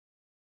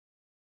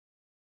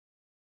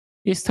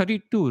 He's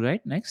 32,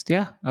 right? Next.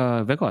 Yeah.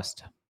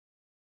 Weghorst.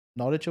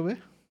 Norwich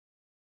away?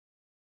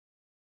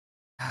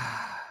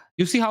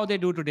 You see how they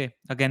do today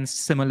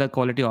against similar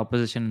quality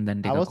opposition and then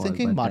I take a was call.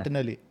 thinking But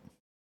Martinelli.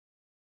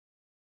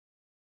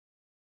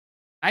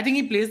 I think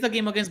he plays the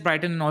game against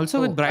Brighton and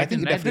also with Oh, I think Brighton,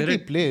 he right? definitely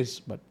plays,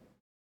 but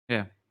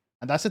Yeah.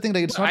 and that's the thing.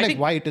 Like, it's But not I like think,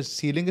 White. His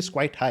ceiling is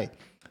quite high.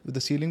 With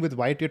the ceiling with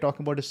White, you're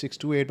talking about a 6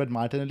 to 8, but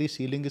Martinelli's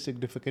ceiling is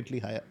significantly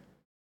higher.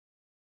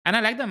 and I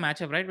like the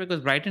matchup, right?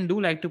 Because Brighton do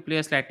like to play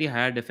a slightly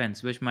higher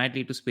defense, which might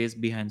lead to space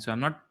behind. So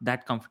I'm not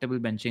that comfortable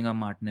benching a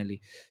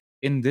Martinelli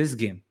in this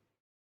game.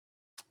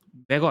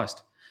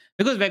 Weghorst.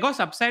 Because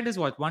Weghorst upside is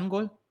what? One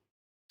goal?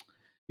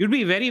 You'd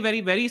be very, very,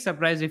 very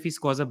surprised if he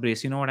scores a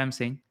brace. You know what I'm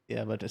saying?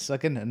 Yeah, but it's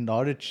again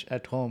Norwich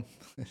at home.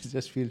 It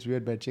just feels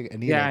weird benching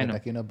any Yeah, like I know.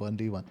 attacking a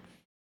Burnley one.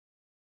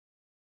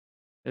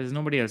 There's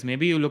nobody else.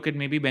 Maybe you look at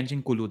maybe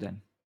benching Kulu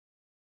then.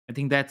 I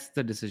think that's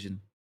the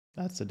decision.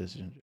 That's the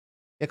decision.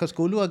 Yeah, because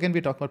Kulu, again,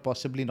 we talk about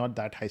possibly not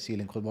that high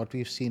ceiling, because what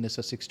we've seen is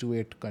a 6 to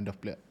 8 kind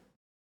of player.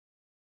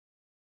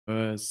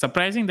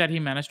 Surprising that he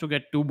managed to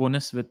get 2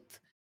 bonus with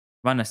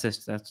 1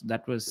 assist.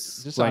 That was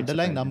Just the quite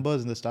underlying surprising.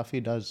 numbers and the stuff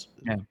he does is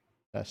Yeah.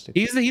 fantastic.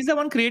 He's the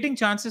one creating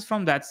chances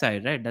from that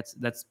side, right?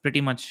 That's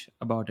pretty much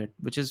about it,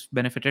 which has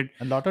benefited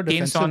And a lot of Kane,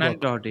 defensive Son, and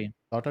work. Doherty.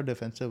 A lot of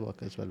defensive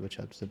work as well, which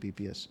helps the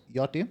BPS.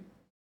 Your team?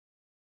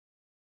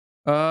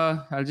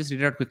 I'll just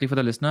read it out quickly for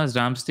the listeners.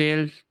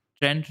 Ramsdale,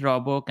 Trent,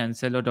 Robbo,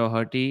 Cancelo,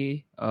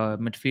 Doherty.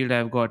 Midfield,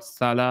 I've got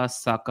Salah,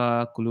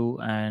 Saka, Kulu,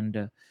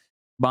 and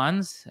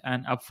Barnes.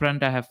 And up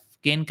front, I have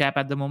Kane Cap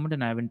at the moment,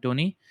 and Ivan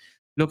Tony.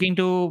 Looking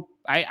to,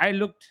 I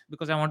looked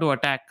because I want to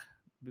attack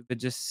with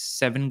just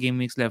 7 game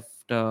weeks left.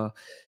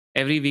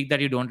 Every week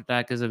that you don't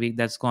attack is a week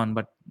that's gone,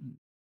 but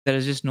there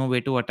is just no way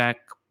to attack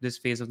this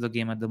phase of the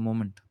game at the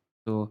moment.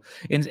 So,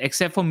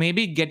 except for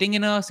maybe getting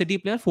in a City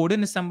player,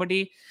 Foden is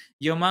somebody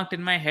earmarked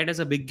in my head as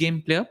a big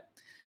game player.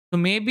 So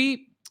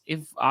maybe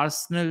if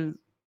Arsenal,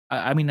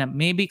 I mean,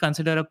 maybe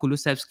consider a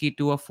Kulusevski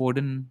to a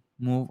Foden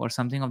move or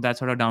something of that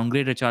sort of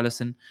downgrade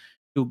Richarlison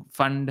to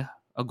fund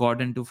a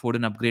Gordon to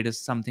Foden upgrade is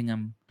something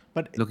I'm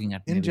But looking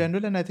at in maybe.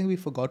 general, and I think we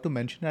forgot to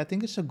mention, I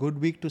think it's a good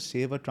week to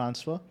save a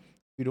transfer.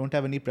 We don't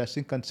have any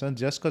pressing concerns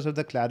just because of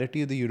the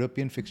clarity the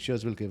European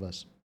fixtures will give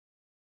us.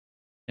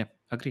 Yeah,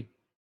 agreed,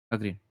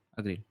 agreed,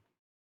 agreed.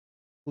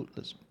 Cool.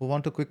 Let's move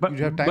on to quick. But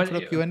You have time but for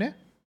a Q&A?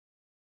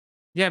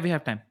 yeah, we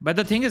have time. But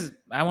the thing is,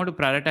 I want to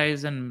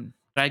prioritize and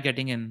try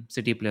getting in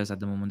City players at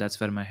the moment. That's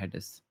where my head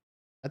is.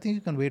 I think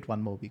you can wait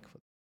one more week for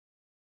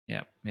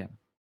Yeah, yeah.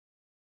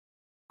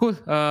 Cool.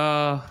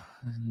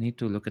 Need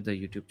to look at the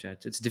YouTube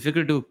chat. It's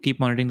difficult to keep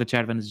monitoring the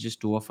chat when it's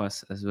just two of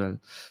us as well.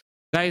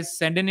 Guys,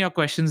 send in your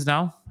questions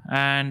now.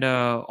 And We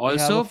have a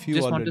also, few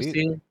just want to already.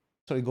 say,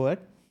 Sorry, go ahead.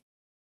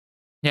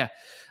 yeah,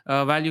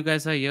 while you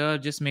guys are here,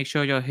 just make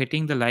sure you're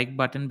hitting the like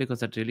button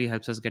because that really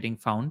helps us getting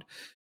found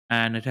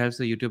and it helps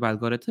the YouTube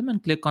algorithm.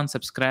 And click on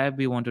subscribe.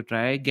 We want to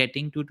try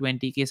getting to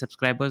 20K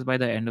subscribers by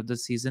the end of the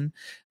season.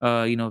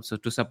 So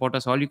to support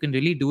us, all you can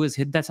really do is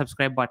hit that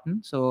subscribe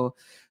button. So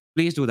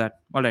please do that.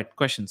 All right,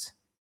 questions.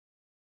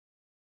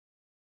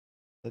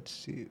 Let's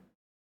see.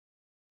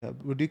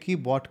 Would you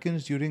keep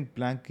Watkins during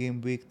blank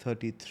game week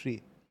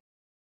 33?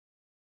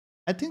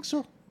 I think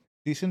so.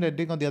 Decent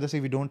ending on the other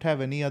side. We don't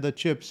have any other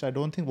chips. I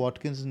don't think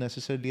Watkins is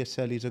necessarily a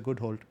sell. He's a good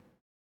hold.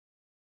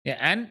 Yeah,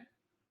 and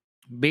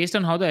based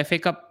on how the FA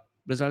Cup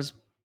results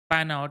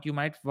pan out, you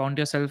might want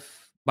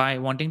yourself by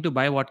wanting to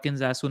buy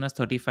Watkins as soon as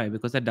 35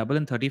 because that double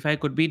in 35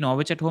 could be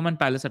Norwich at home and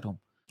Palace at home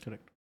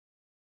Correct.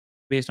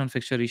 based on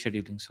fixture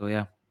rescheduling. So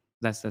yeah,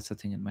 that's the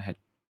thing in my head.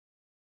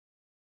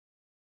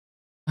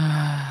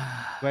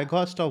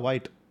 Weghorst or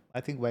White? I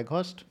think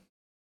Weghorst.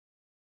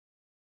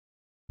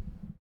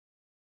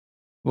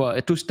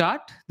 Well, to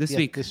start this Yes,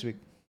 week, this week.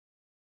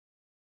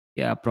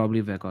 yeah,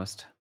 probably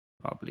Vegost,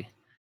 probably.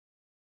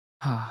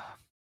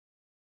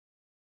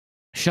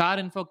 Shar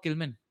in for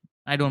Kilman.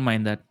 I don't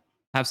mind that.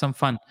 Have some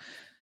fun.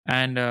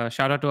 And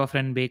shout out to our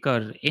friend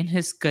Baker. In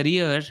his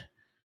career,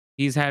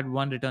 he's had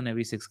one return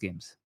every 6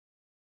 games.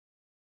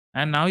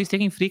 And now he's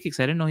taking free kicks.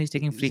 I didn't know he's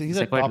taking free He's kicks.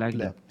 a I quite top like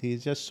player. that.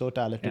 He's just so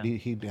talented. Yeah.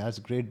 He has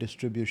great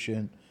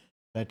distribution,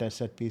 better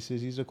set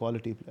pieces. He's a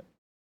quality player.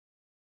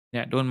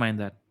 Yeah. Don't mind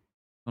that.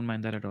 Don't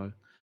mind that at all.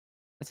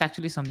 That's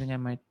actually something I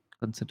might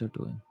consider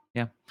doing.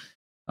 Yeah.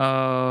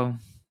 Uh,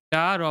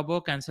 Shah,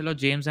 Robbo, Cancelo,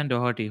 James, and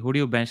Doherty. Who do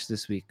you bench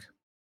this week?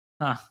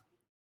 Ah.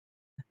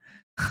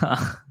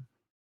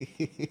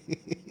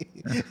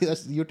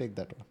 Yes, you take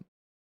that one.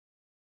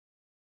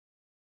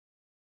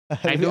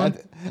 I don't.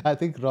 I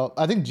think Rob.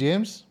 I think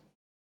James.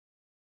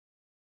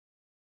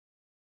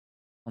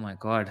 Oh my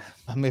God.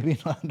 Maybe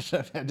not.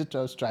 I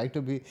was trying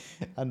to be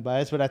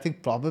unbiased, but I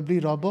think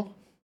probably Robbo.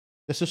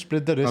 Just to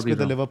split the risk Probably with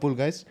the Rob. Liverpool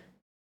guys.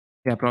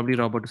 Yeah, probably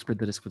Robert to split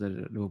the risk with the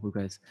Liverpool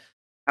guys.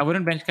 I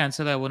wouldn't bench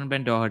Cancelo. I wouldn't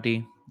bench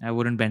Doherty. I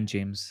wouldn't bench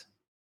James.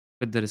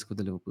 Split the risk with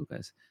the Liverpool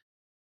guys.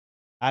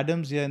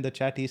 Adams here in the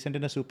chat. He sent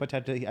in a super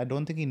chat. I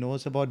don't think he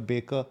knows about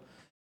Baker.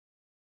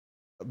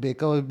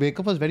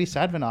 Baker was very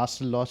sad when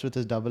Arsenal lost with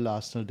his double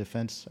Arsenal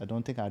defense. I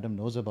don't think Adam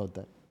knows about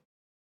that.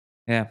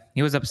 Yeah,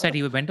 he was upset.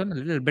 He went on a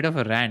little bit of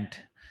a rant.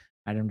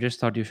 Adam just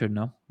thought you should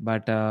know.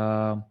 But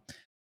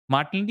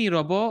Martinelli,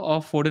 Robbo, or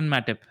Foden,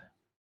 Matip?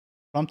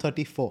 From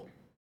 34,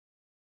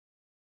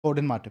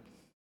 Foden Martin.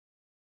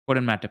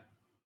 Foden, Matip.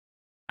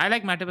 I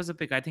like Matip as a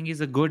pick. I think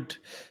he's a good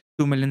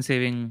 2 million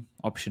saving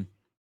option.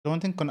 Don't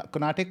think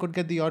Konate could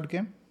get the odd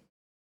game.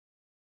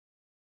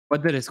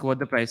 What the risk? What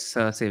the price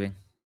saving?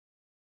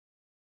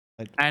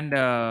 Right. And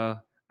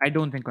I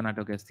don't think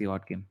Konato gets the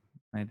odd game.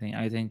 I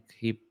think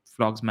he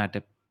flogs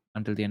Matip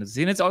until the end of the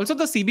season. It's also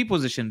the CB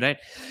position, right?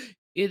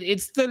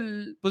 It's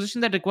the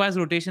position that requires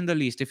rotation the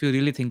least, if you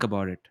really think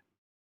about it.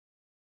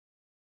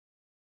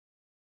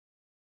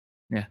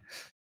 Yeah.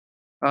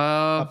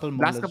 Couple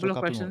more. Last Let's do a couple of couple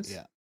more. questions.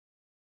 Yeah.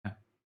 Yeah.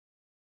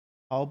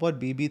 How about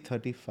BB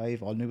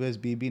 35? Always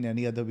BB in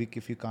any other week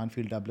if you can't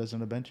feel doublers on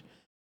the bench.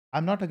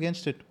 I'm not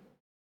against it.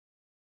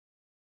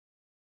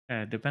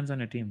 Yeah, it depends on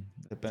your team.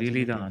 That's Depends on really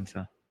your the team.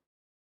 answer.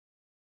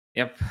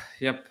 Yep,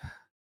 yep.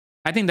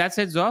 I think that's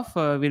it, off.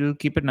 We'll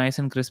keep it nice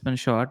and crisp and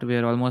short.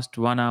 We're almost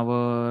 1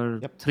 hour,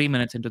 Yep. 3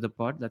 minutes into the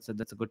pod. That's a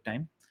good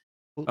time.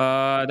 Cool.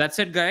 That's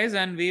it, guys,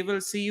 and we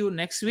will see you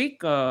next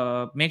week.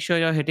 Make sure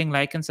you're hitting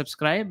like and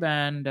subscribe,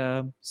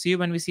 and see you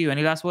when we see you.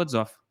 Any last words,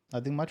 off?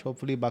 Nothing much.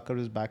 Hopefully, Bakar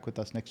is back with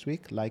us next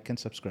week. Like and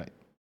subscribe.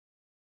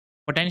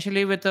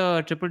 Potentially with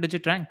a triple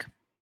digit rank.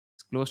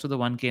 It's close to the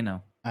 1K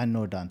now. And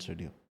no dance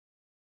video.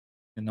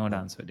 No Oh,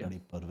 dance video.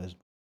 bloody Pervez.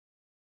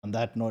 On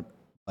that note,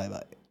 bye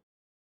bye.